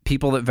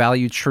people that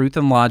value truth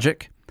and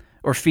logic.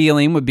 Or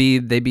feeling would be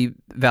they'd be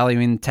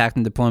valuing tact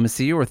and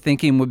diplomacy. Or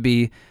thinking would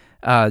be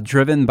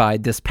driven by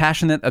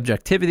dispassionate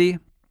objectivity.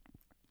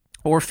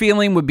 Or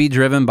feeling would be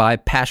driven by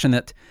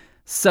passionate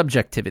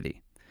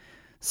subjectivity.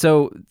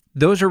 So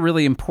those are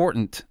really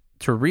important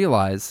to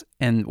realize,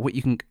 and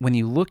when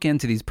you look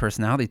into these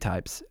personality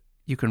types,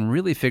 you can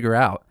really figure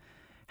out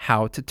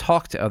how to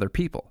talk to other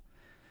people.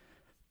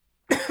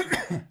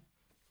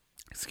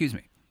 Excuse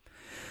me.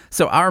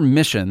 So our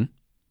mission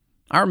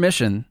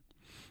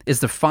is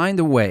to find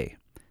a way.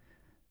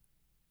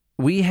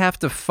 We have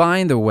to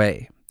find a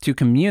way to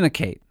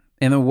communicate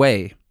in a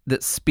way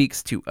that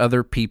speaks to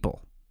other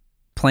people,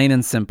 plain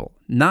and simple.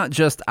 Not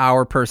just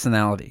our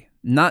personality,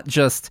 not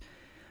just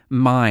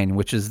mine,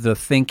 which is the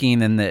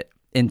thinking and the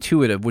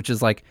intuitive, which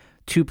is like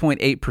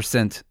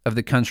 2.8% of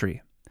the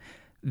country.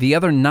 The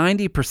other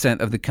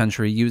 90% of the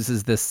country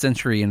uses this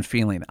sensory and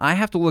feeling. I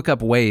have to look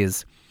up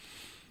ways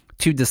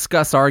to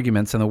discuss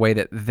arguments in a way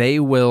that they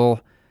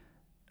will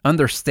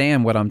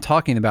understand what I'm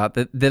talking about,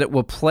 that it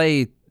will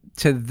play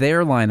to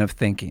their line of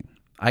thinking.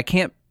 I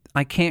can't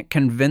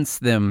convince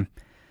them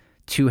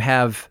to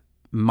have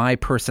my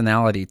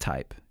personality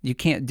type. You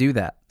can't do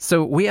that.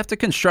 So we have to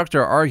construct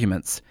our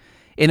arguments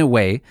in a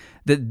way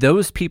that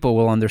those people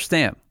will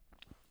understand.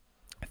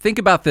 Think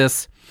about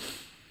this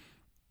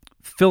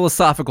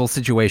philosophical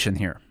situation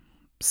here.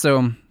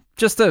 So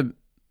just a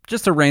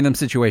random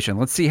situation.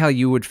 Let's see how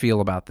you would feel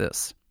about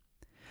this.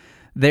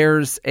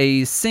 There's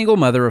a single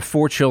mother of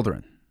 4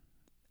 children,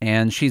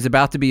 and she's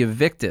about to be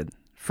evicted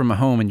from a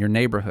home in your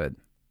neighborhood.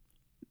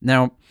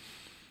 Now,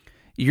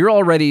 you're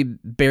already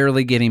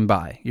barely getting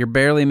by. You're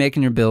barely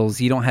making your bills.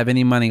 You don't have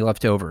any money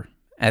left over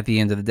at the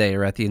end of the day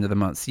or at the end of the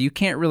month. So you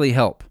can't really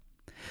help.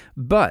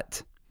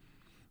 But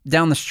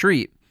down the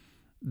street,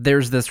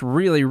 there's this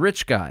really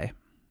rich guy,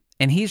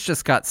 and he's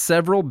just got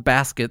several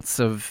baskets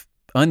of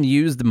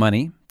unused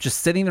money just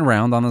sitting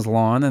around on his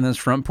lawn and his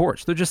front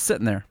porch. They're just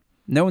sitting there.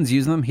 No one's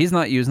using them. He's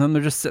not using them.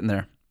 They're just sitting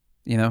there.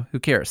 Who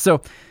cares?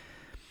 So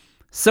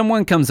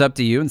someone comes up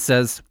to you and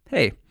says,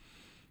 hey,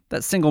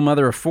 that single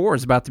mother of 4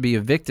 is about to be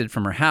evicted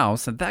from her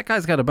house, and that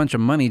guy's got a bunch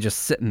of money just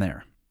sitting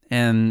there.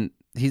 And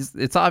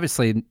it's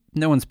obviously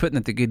no one's putting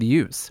it to good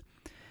use.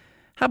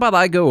 How about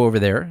I go over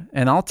there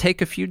and I'll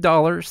take a few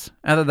dollars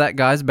out of that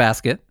guy's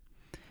basket,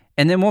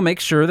 and then we'll make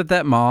sure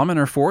that mom and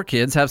her 4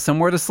 kids have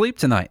somewhere to sleep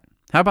tonight.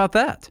 How about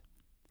that?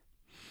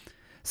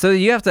 So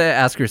you have to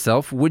ask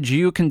yourself, would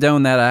you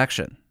condone that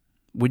action?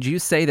 Would you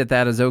say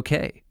that is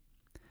okay?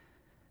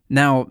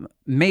 Now,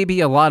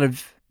 maybe a lot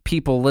of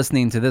people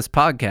listening to this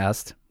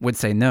podcast would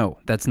say, no,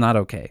 that's not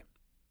okay.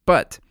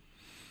 But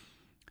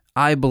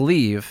I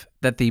believe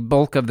that the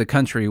bulk of the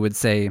country would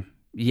say,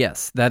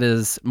 yes, that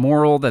is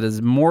moral, that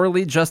is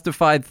morally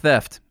justified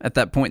theft at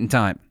that point in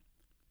time,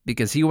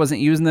 because he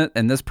wasn't using it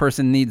and this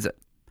person needs it.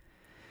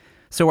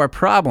 So our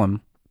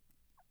problem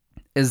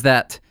is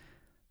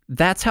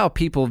that's how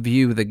people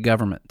view the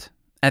government.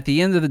 At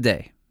the end of the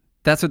day,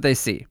 that's what they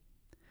see.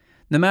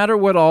 No matter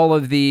what all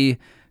of the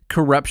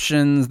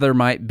corruptions there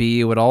might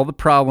be, what all the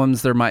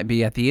problems there might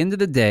be, at the end of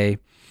the day,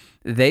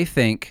 they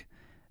think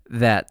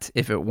that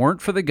if it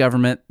weren't for the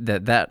government,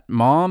 that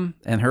mom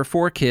and her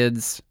 4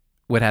 kids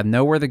would have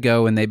nowhere to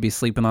go and they'd be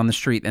sleeping on the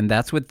street. And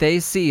that's what they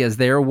see as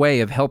their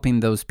way of helping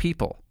those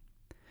people.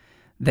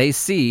 They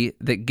see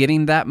that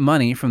getting that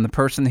money from the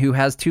person who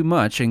has too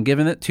much and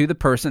giving it to the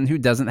person who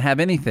doesn't have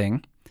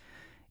anything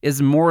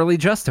is morally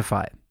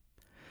justified.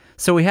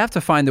 So we have to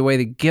find a way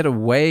to get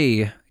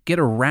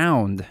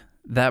around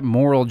that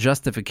moral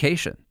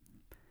justification.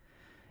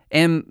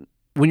 And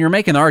when you're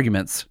making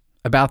arguments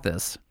about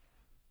this,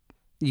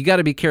 you got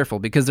to be careful,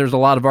 because there's a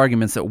lot of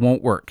arguments that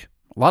won't work.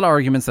 A lot of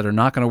arguments that are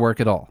not going to work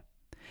at all.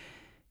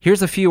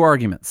 Here's a few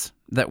arguments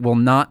that will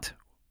not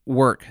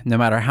work, no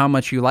matter how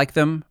much you like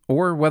them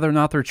or whether or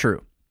not they're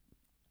true.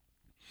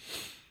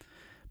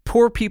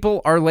 Poor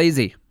people are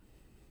lazy.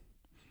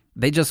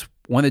 They just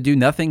want to do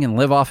nothing and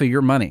live off of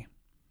your money.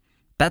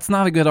 That's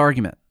not a good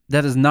argument.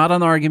 That is not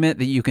an argument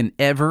that you can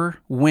ever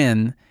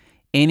win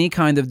any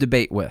kind of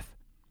debate with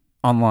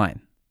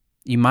online.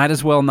 You might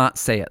as well not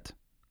say it.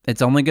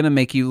 It's only going to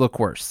make you look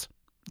worse.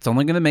 It's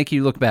only going to make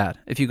you look bad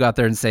if you go out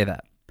there and say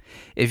that.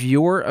 If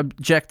your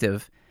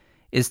objective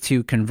is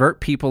to convert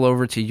people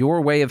over to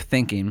your way of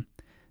thinking,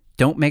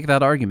 don't make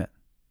that argument.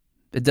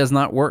 It does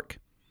not work.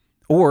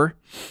 Or,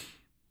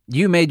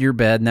 you made your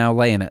bed, now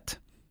lay in it.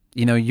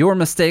 Your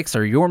mistakes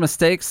are your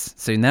mistakes,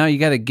 so now you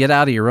got to get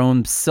out of your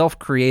own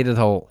self-created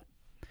hole.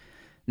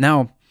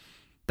 Now,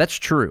 that's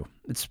true.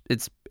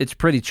 It's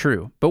pretty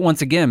true. But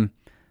once again,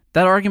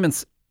 that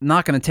argument's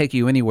not going to take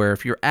you anywhere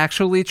if you're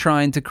actually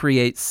trying to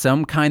create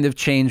some kind of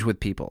change with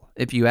people.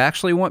 If you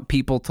actually want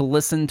people to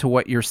listen to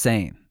what you're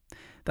saying,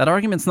 that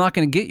argument's not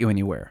going to get you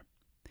anywhere.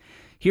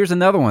 Here's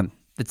another one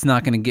that's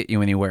not going to get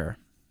you anywhere,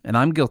 and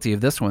I'm guilty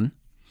of this one.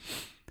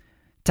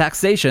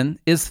 Taxation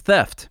is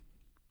theft.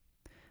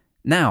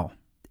 Now,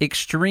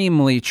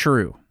 extremely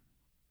true.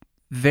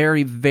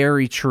 Very,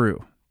 very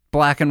true.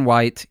 Black and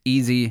white,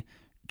 easy,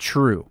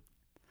 true.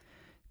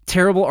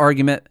 Terrible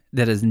argument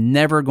that is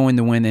never going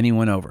to win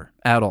anyone over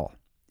at all.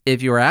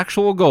 If your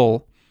actual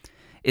goal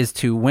is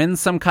to win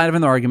some kind of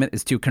an argument,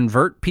 is to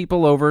convert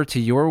people over to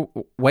your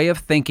way of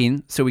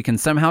thinking so we can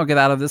somehow get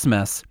out of this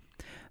mess,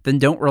 then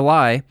don't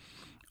rely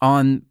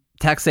on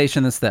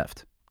taxation as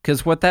theft.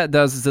 Because what that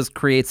does is this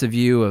creates a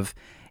view of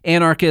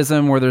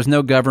anarchism where there's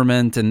no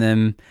government, and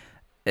then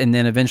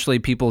eventually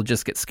people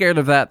just get scared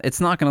of that.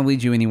 It's not going to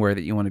lead you anywhere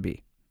that you want to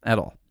be at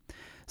all.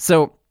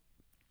 So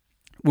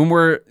when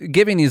we're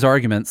giving these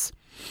arguments,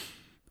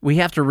 we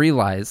have to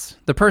realize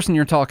the person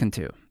you're talking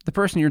to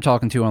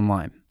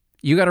online,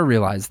 you got to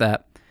realize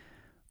that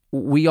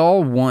we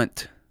all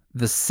want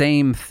the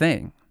same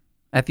thing.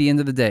 At the end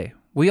of the day,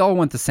 we all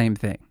want the same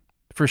thing,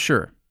 for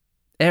sure.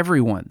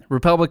 Everyone,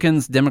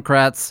 Republicans,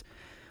 Democrats,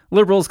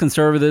 liberals,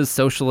 conservatives,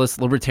 socialists,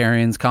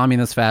 libertarians,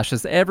 communists,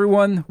 fascists,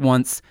 everyone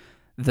wants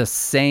the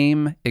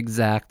same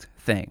exact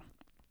thing.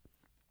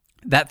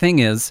 That thing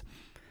is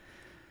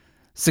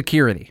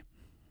security.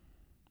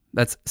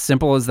 That's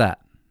simple as that.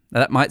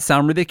 That might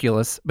sound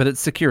ridiculous, but it's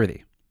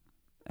security.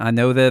 I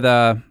know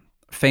that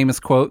famous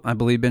quote, I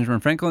believe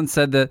Benjamin Franklin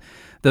said that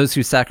those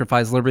who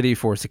sacrifice liberty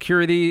for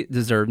security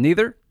deserve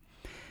neither.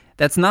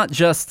 That's not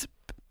just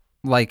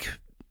like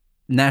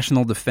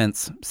national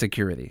defense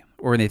security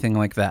or anything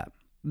like that.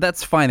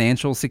 That's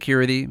financial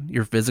security,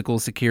 your physical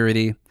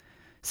security,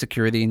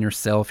 security in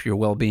yourself, your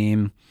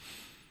well-being,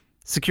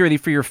 security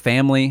for your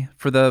family,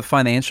 for the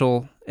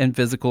financial and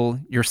physical,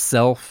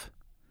 yourself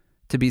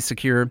to be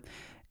secure.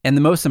 And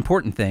the most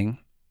important thing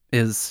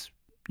is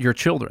your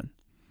children.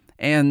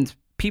 And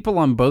people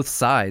on both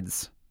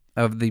sides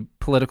of the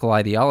political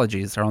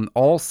ideologies, or on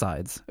all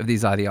sides of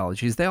these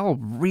ideologies, they all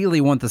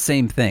really want the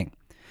same thing.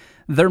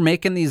 They're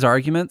making these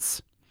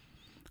arguments.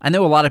 I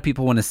know a lot of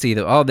people want to see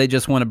that, they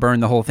just want to burn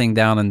the whole thing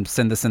down and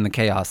send us into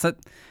chaos.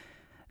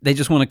 They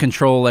just want to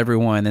control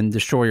everyone and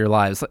destroy your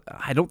lives.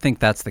 I don't think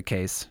that's the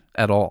case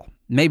at all.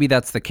 Maybe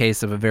that's the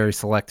case of a very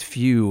select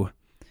few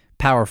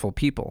powerful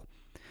people.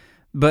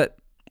 But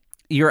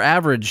your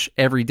average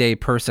everyday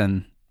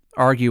person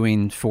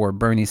arguing for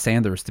Bernie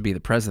Sanders to be the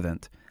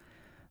president,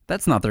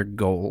 that's not their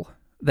goal.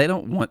 They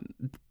don't want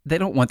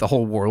the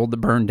whole world to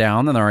burn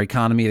down and our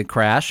economy to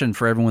crash and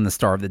for everyone to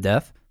starve to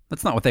death.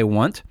 That's not what they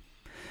want.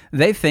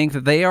 They think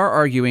that they are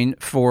arguing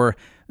for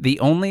the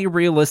only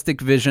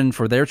realistic vision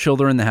for their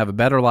children to have a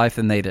better life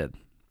than they did.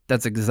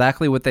 That's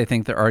exactly what they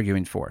think they're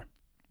arguing for.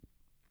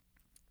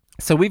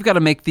 So we've got to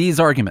make these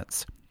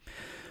arguments.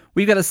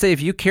 We've got to say,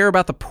 if you care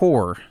about the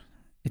poor,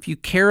 if you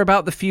care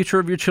about the future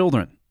of your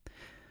children,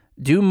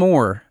 do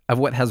more of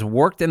what has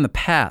worked in the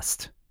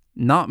past,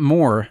 not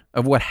more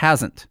of what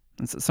hasn't.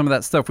 That's some of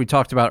that stuff we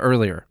talked about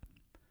earlier.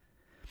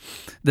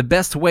 The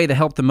best way to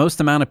help the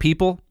most amount of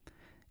people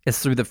is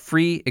through the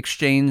free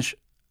exchange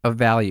of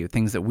value,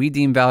 things that we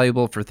deem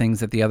valuable for things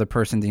that the other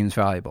person deems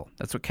valuable.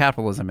 That's what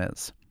capitalism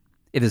is.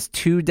 It is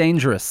too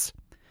dangerous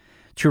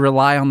to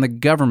rely on the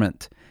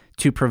government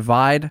to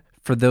provide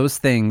for those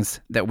things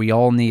that we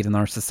all need in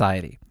our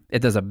society.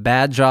 It does a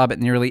bad job at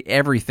nearly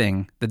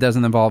everything that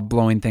doesn't involve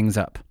blowing things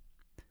up.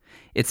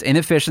 Its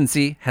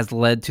inefficiency has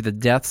led to the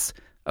deaths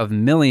of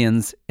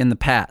millions in the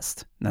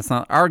past. And that's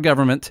not our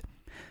government,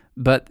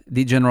 but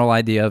the general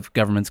idea of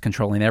governments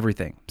controlling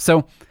everything.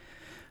 So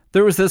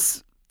there was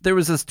this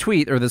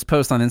tweet or this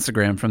post on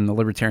Instagram from the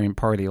Libertarian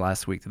Party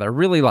last week that I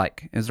really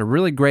like. It's a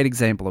really great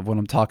example of what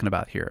I'm talking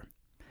about here.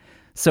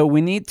 So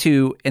we need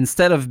to,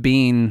 instead of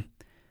being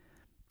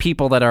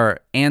people that are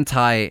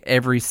anti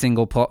every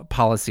single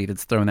policy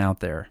that's thrown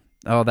out there,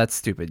 oh, that's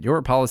stupid,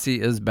 your policy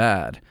is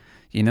bad,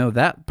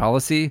 that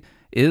policy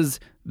is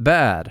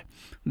bad.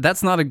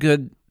 That's not a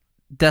good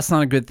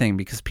thing,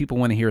 because people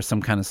want to hear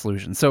some kind of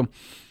solution. So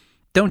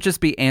don't just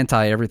be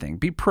anti everything,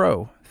 be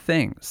pro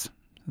things.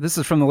 This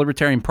is from the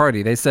Libertarian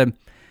Party. They said,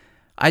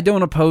 I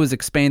don't oppose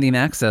expanding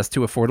access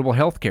to affordable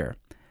health care.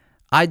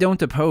 I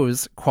don't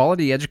oppose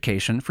quality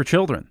education for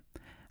children.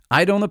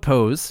 I don't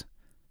oppose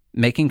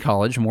making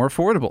college more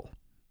affordable.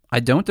 I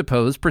don't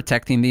oppose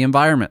protecting the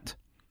environment.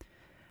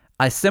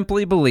 I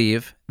simply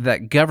believe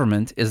that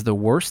government is the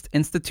worst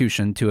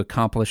institution to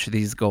accomplish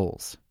these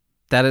goals.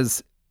 That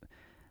is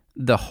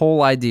the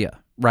whole idea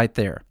right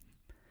there.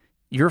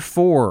 You're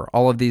for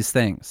all of these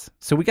things.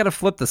 So we got to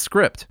flip the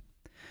script.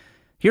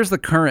 Here's the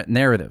current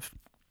narrative.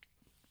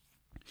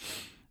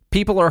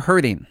 People are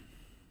hurting.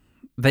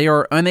 They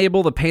are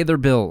unable to pay their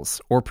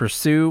bills or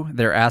pursue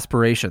their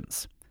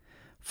aspirations,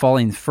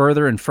 falling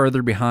further and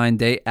further behind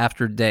day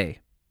after day.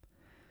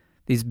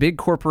 These big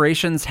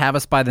corporations have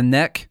us by the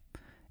neck,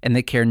 and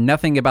they care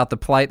nothing about the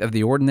plight of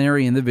the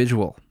ordinary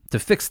individual. To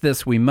fix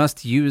this, we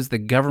must use the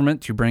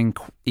government to bring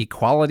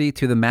equality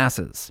to the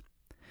masses.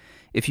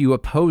 If you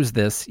oppose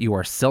this, you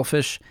are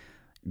selfish,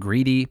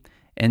 greedy,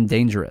 and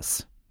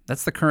dangerous.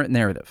 That's the current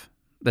narrative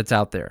that's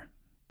out there.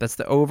 That's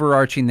the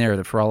overarching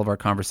narrative for all of our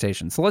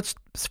conversations. So let's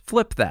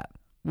flip that.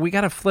 We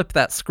got to flip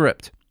that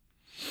script.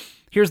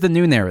 Here's the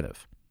new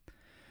narrative.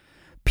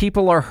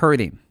 People are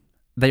hurting.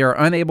 They are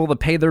unable to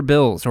pay their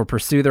bills or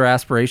pursue their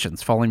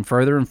aspirations, falling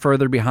further and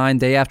further behind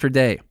day after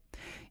day.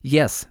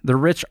 Yes, the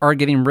rich are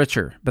getting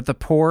richer, but the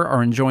poor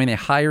are enjoying a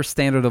higher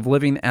standard of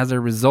living as a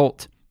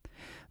result.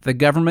 The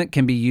government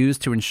can be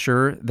used to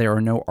ensure there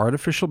are no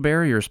artificial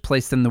barriers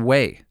placed in the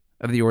way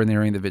of the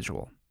ordinary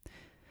individual.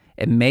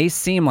 It may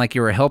seem like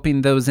you are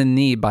helping those in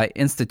need by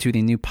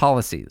instituting new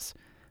policies,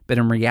 but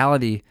in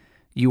reality,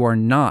 you are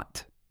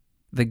not.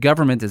 The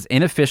government is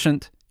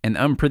inefficient and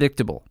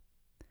unpredictable.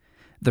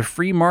 The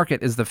free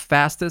market is the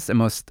fastest and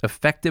most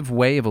effective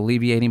way of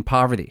alleviating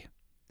poverty.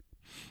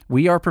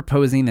 We are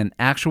proposing an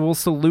actual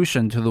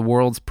solution to the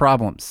world's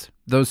problems.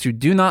 Those who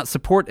do not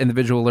support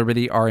individual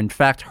liberty are in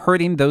fact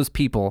hurting those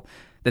people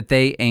that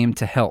they aim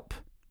to help.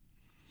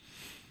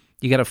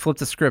 You got to flip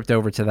the script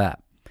over to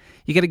that.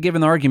 You got to give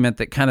an argument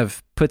that kind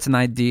of puts an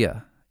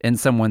idea in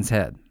someone's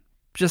head.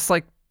 Just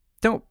like,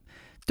 don't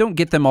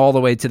get them all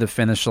the way to the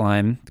finish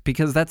line,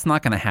 because that's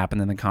not going to happen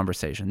in the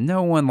conversation.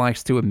 No one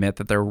likes to admit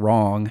that they're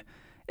wrong,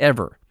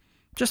 ever.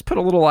 Just put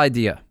a little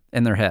idea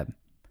in their head.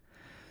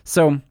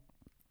 So,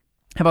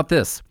 how about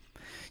this?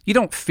 You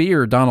don't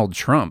fear Donald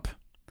Trump.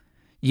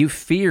 You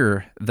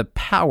fear the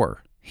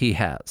power he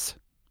has.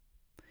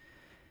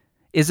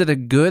 Is it a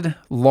good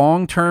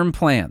long-term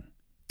plan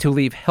to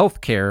leave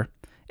healthcare,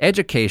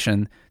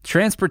 education,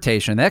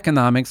 transportation,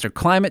 economics, or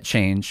climate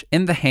change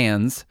in the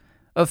hands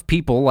of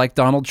people like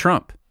Donald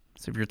Trump?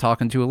 So if you're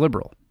talking to a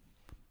liberal,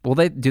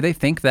 do they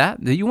think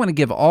that? Do you want to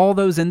give all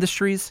those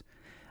industries,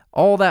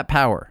 all that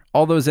power,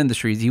 all those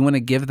industries, you want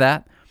to give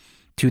that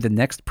to the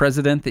next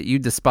president that you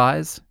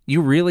despise?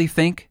 You really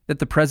think that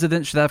the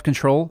president should have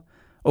control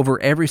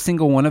over every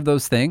single one of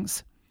those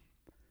things?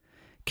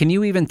 Can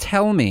you even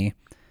tell me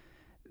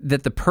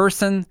that the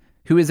person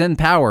who is in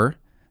power,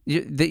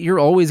 that you're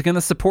always going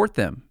to support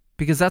them,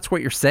 because that's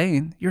what you're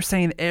saying. You're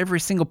saying every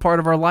single part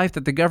of our life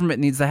that the government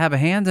needs to have a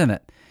hand in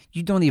it.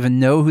 You don't even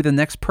know who the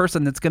next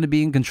person that's going to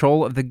be in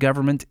control of the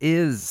government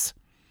is.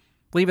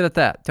 Leave it at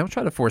that. Don't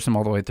try to force them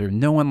all the way through.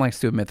 No one likes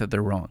to admit that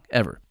they're wrong,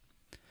 ever.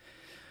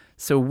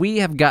 So we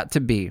have got to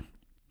be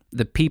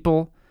the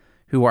people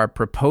who are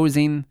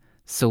proposing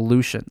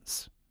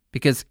solutions.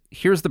 Because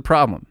here's the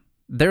problem.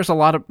 There's a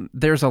lot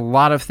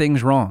of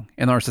things wrong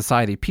in our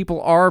society.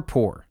 People are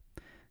poor.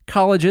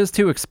 College is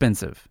too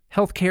expensive.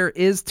 Healthcare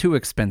is too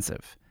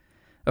expensive.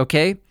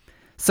 Okay?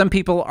 Some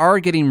people are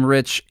getting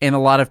rich and a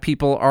lot of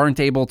people aren't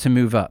able to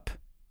move up.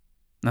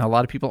 Now, a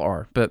lot of people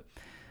are, but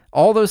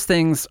all those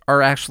things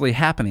are actually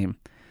happening.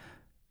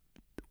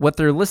 What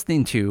they're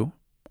listening to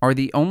are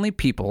the only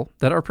people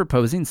that are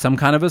proposing some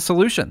kind of a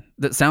solution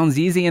that sounds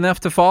easy enough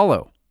to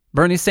follow.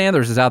 Bernie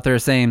Sanders is out there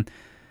saying,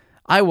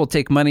 I will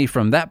take money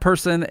from that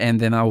person and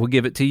then I will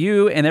give it to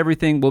you and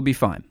everything will be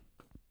fine.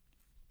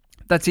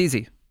 That's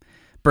easy.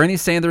 Bernie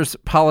Sanders'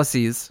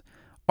 policies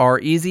are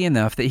easy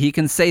enough that he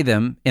can say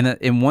them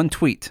in one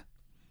tweet.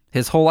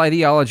 His whole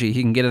ideology,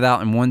 he can get it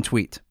out in one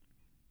tweet.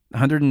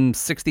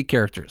 160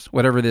 characters,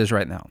 whatever it is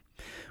right now.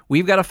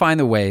 We've got to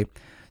find a way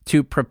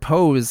to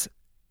propose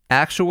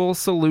actual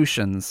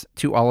solutions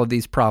to all of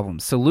these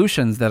problems.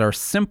 Solutions that are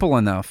simple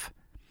enough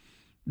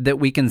that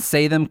we can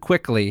say them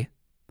quickly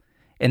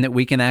and that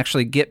we can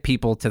actually get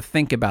people to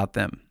think about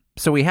them.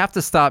 So we have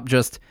to stop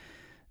just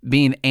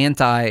being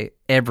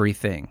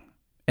anti-everything.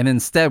 And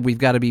instead, we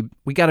got to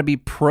be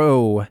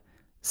pro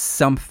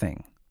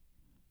something.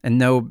 And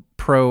no,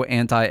 pro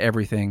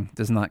anti-everything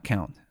does not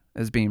count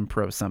as being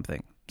pro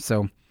something.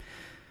 So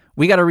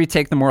we got to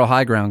retake the moral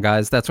high ground,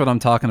 guys. That's what I'm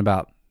talking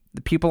about.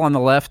 The people on the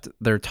left,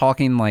 they're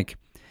talking like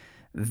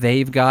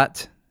they've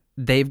got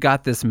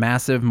this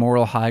massive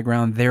moral high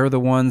ground. They're the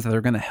ones that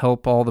are going to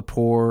help all the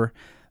poor.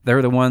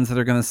 They're the ones that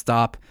are going to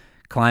stop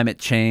climate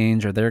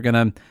change, or they're going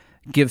to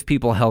give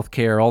people health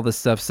care, all this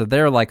stuff. So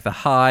they're like the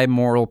high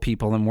moral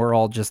people, and we're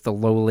all just the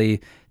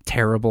lowly,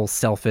 terrible,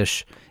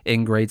 selfish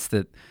ingrates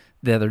that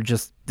are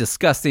just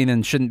disgusting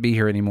and shouldn't be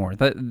here anymore.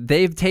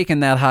 They've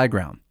taken that high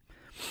ground.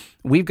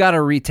 We've got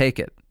to retake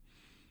it.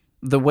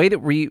 The way that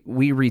we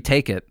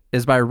retake it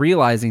is by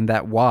realizing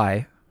that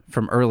why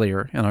from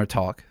earlier in our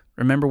talk.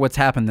 Remember what's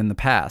happened in the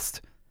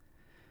past.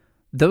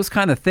 Those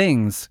kind of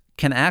things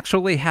can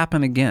actually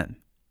happen again.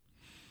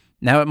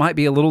 Now, it might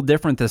be a little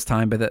different this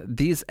time, but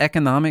these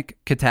economic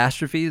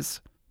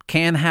catastrophes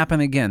can happen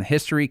again.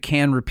 History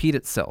can repeat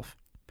itself.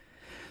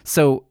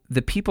 So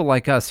the people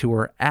like us who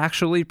are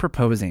actually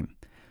proposing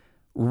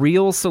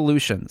real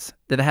solutions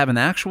that have an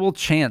actual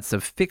chance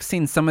of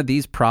fixing some of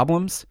these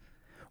problems,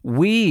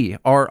 we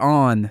are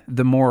on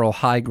the moral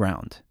high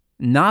ground,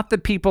 not the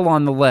people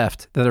on the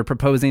left that are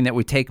proposing that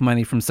we take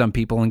money from some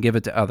people and give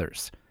it to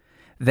others.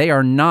 They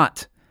are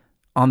not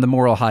on the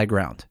moral high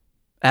ground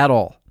at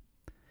all.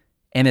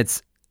 And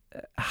it's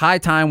high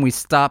time we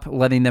stop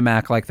letting them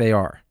act like they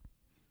are.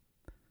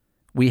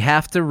 We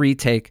have to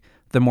retake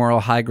the moral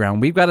high ground.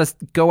 We've got to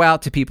go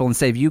out to people and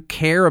say, if you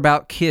care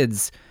about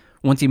kids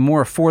wanting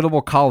more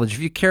affordable college, if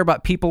you care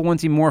about people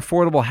wanting more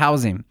affordable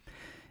housing,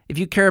 if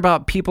you care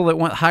about people that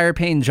want higher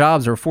paying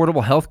jobs or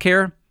affordable health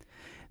care,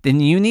 then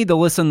you need to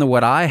listen to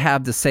what I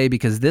have to say,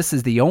 because this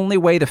is the only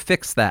way to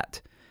fix that.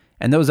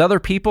 And those other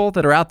people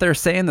that are out there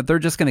saying that they're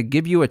just going to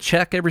give you a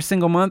check every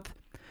single month,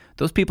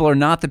 those people are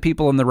not the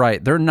people on the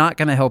right. They're not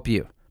going to help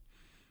you.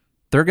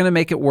 They're going to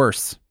make it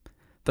worse.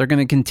 They're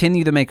going to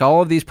continue to make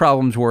all of these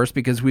problems worse,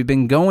 because we've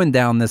been going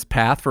down this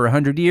path for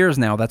 100 years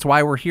now. That's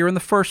why we're here in the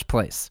first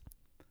place.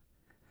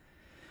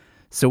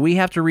 So we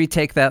have to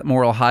retake that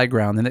moral high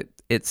ground, and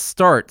it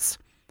starts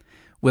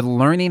with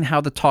learning how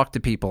to talk to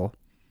people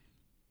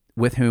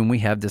with whom we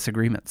have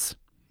disagreements.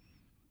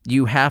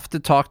 You have to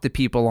talk to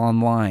people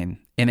online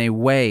in a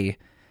way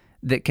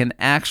that can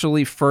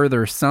actually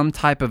further some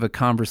type of a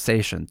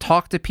conversation.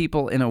 Talk to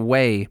people in a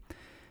way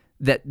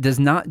that does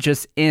not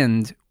just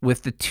end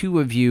with the two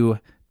of you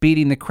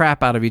beating the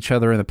crap out of each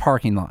other in the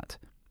parking lot,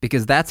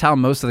 because that's how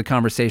most of the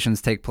conversations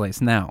take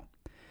place now.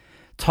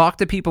 Talk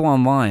to people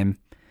online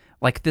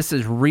like this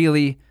is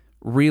really,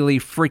 really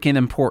freaking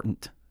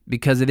important,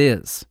 because it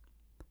is.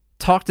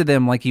 Talk to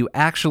them like you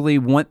actually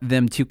want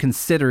them to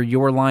consider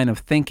your line of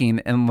thinking,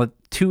 and the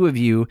two of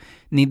you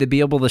need to be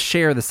able to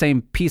share the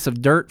same piece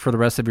of dirt for the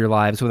rest of your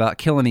lives without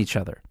killing each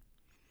other,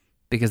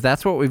 because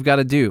that's what we've got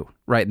to do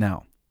right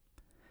now.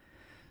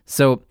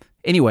 So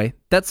anyway,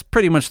 that's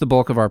pretty much the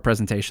bulk of our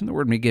presentation that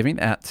we're going to be giving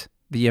at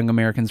the Young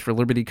Americans for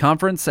Liberty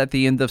Conference at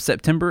the end of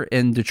September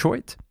in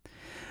Detroit.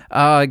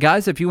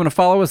 Guys, if you want to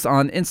follow us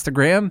on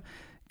Instagram,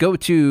 go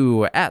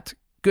to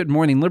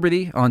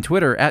 @GoodMorningLiberty, on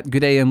Twitter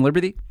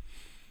 @GoodAMLiberty.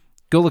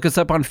 Go look us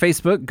up on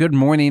Facebook, Good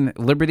Morning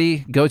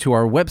Liberty. Go to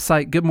our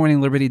website,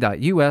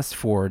 goodmorningliberty.us,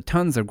 for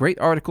tons of great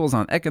articles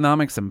on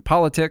economics and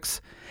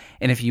politics.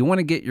 And if you want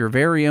to get your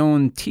very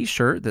own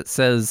t-shirt that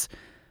says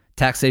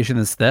taxation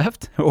is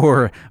theft,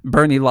 or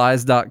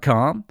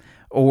BernieLies.com,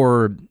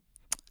 or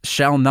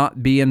shall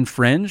not be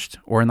infringed,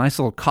 or a nice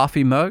little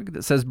coffee mug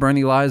that says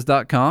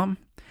BernieLies.com,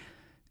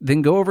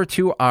 then go over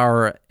to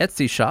our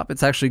Etsy shop.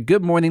 It's actually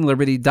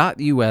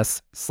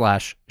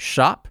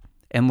goodmorningliberty.us/shop,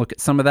 and look at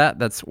some of that.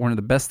 That's one of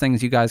the best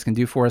things you guys can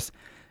do for us.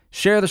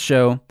 Share the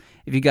show.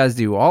 If you guys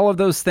do all of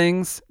those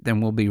things,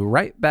 then we'll be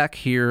right back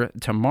here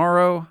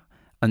tomorrow.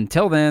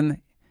 Until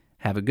then,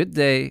 have a good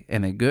day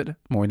and a good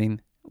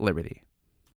morning, Liberty.